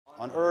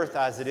 on earth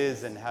as it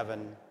is in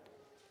heaven.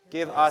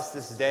 Give us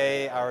this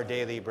day our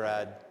daily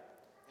bread,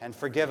 and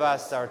forgive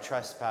us our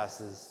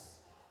trespasses,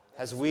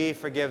 as we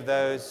forgive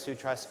those who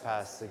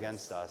trespass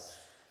against us.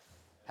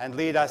 And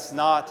lead us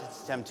not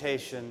into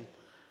temptation,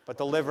 but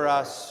deliver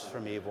us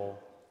from evil.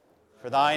 For thine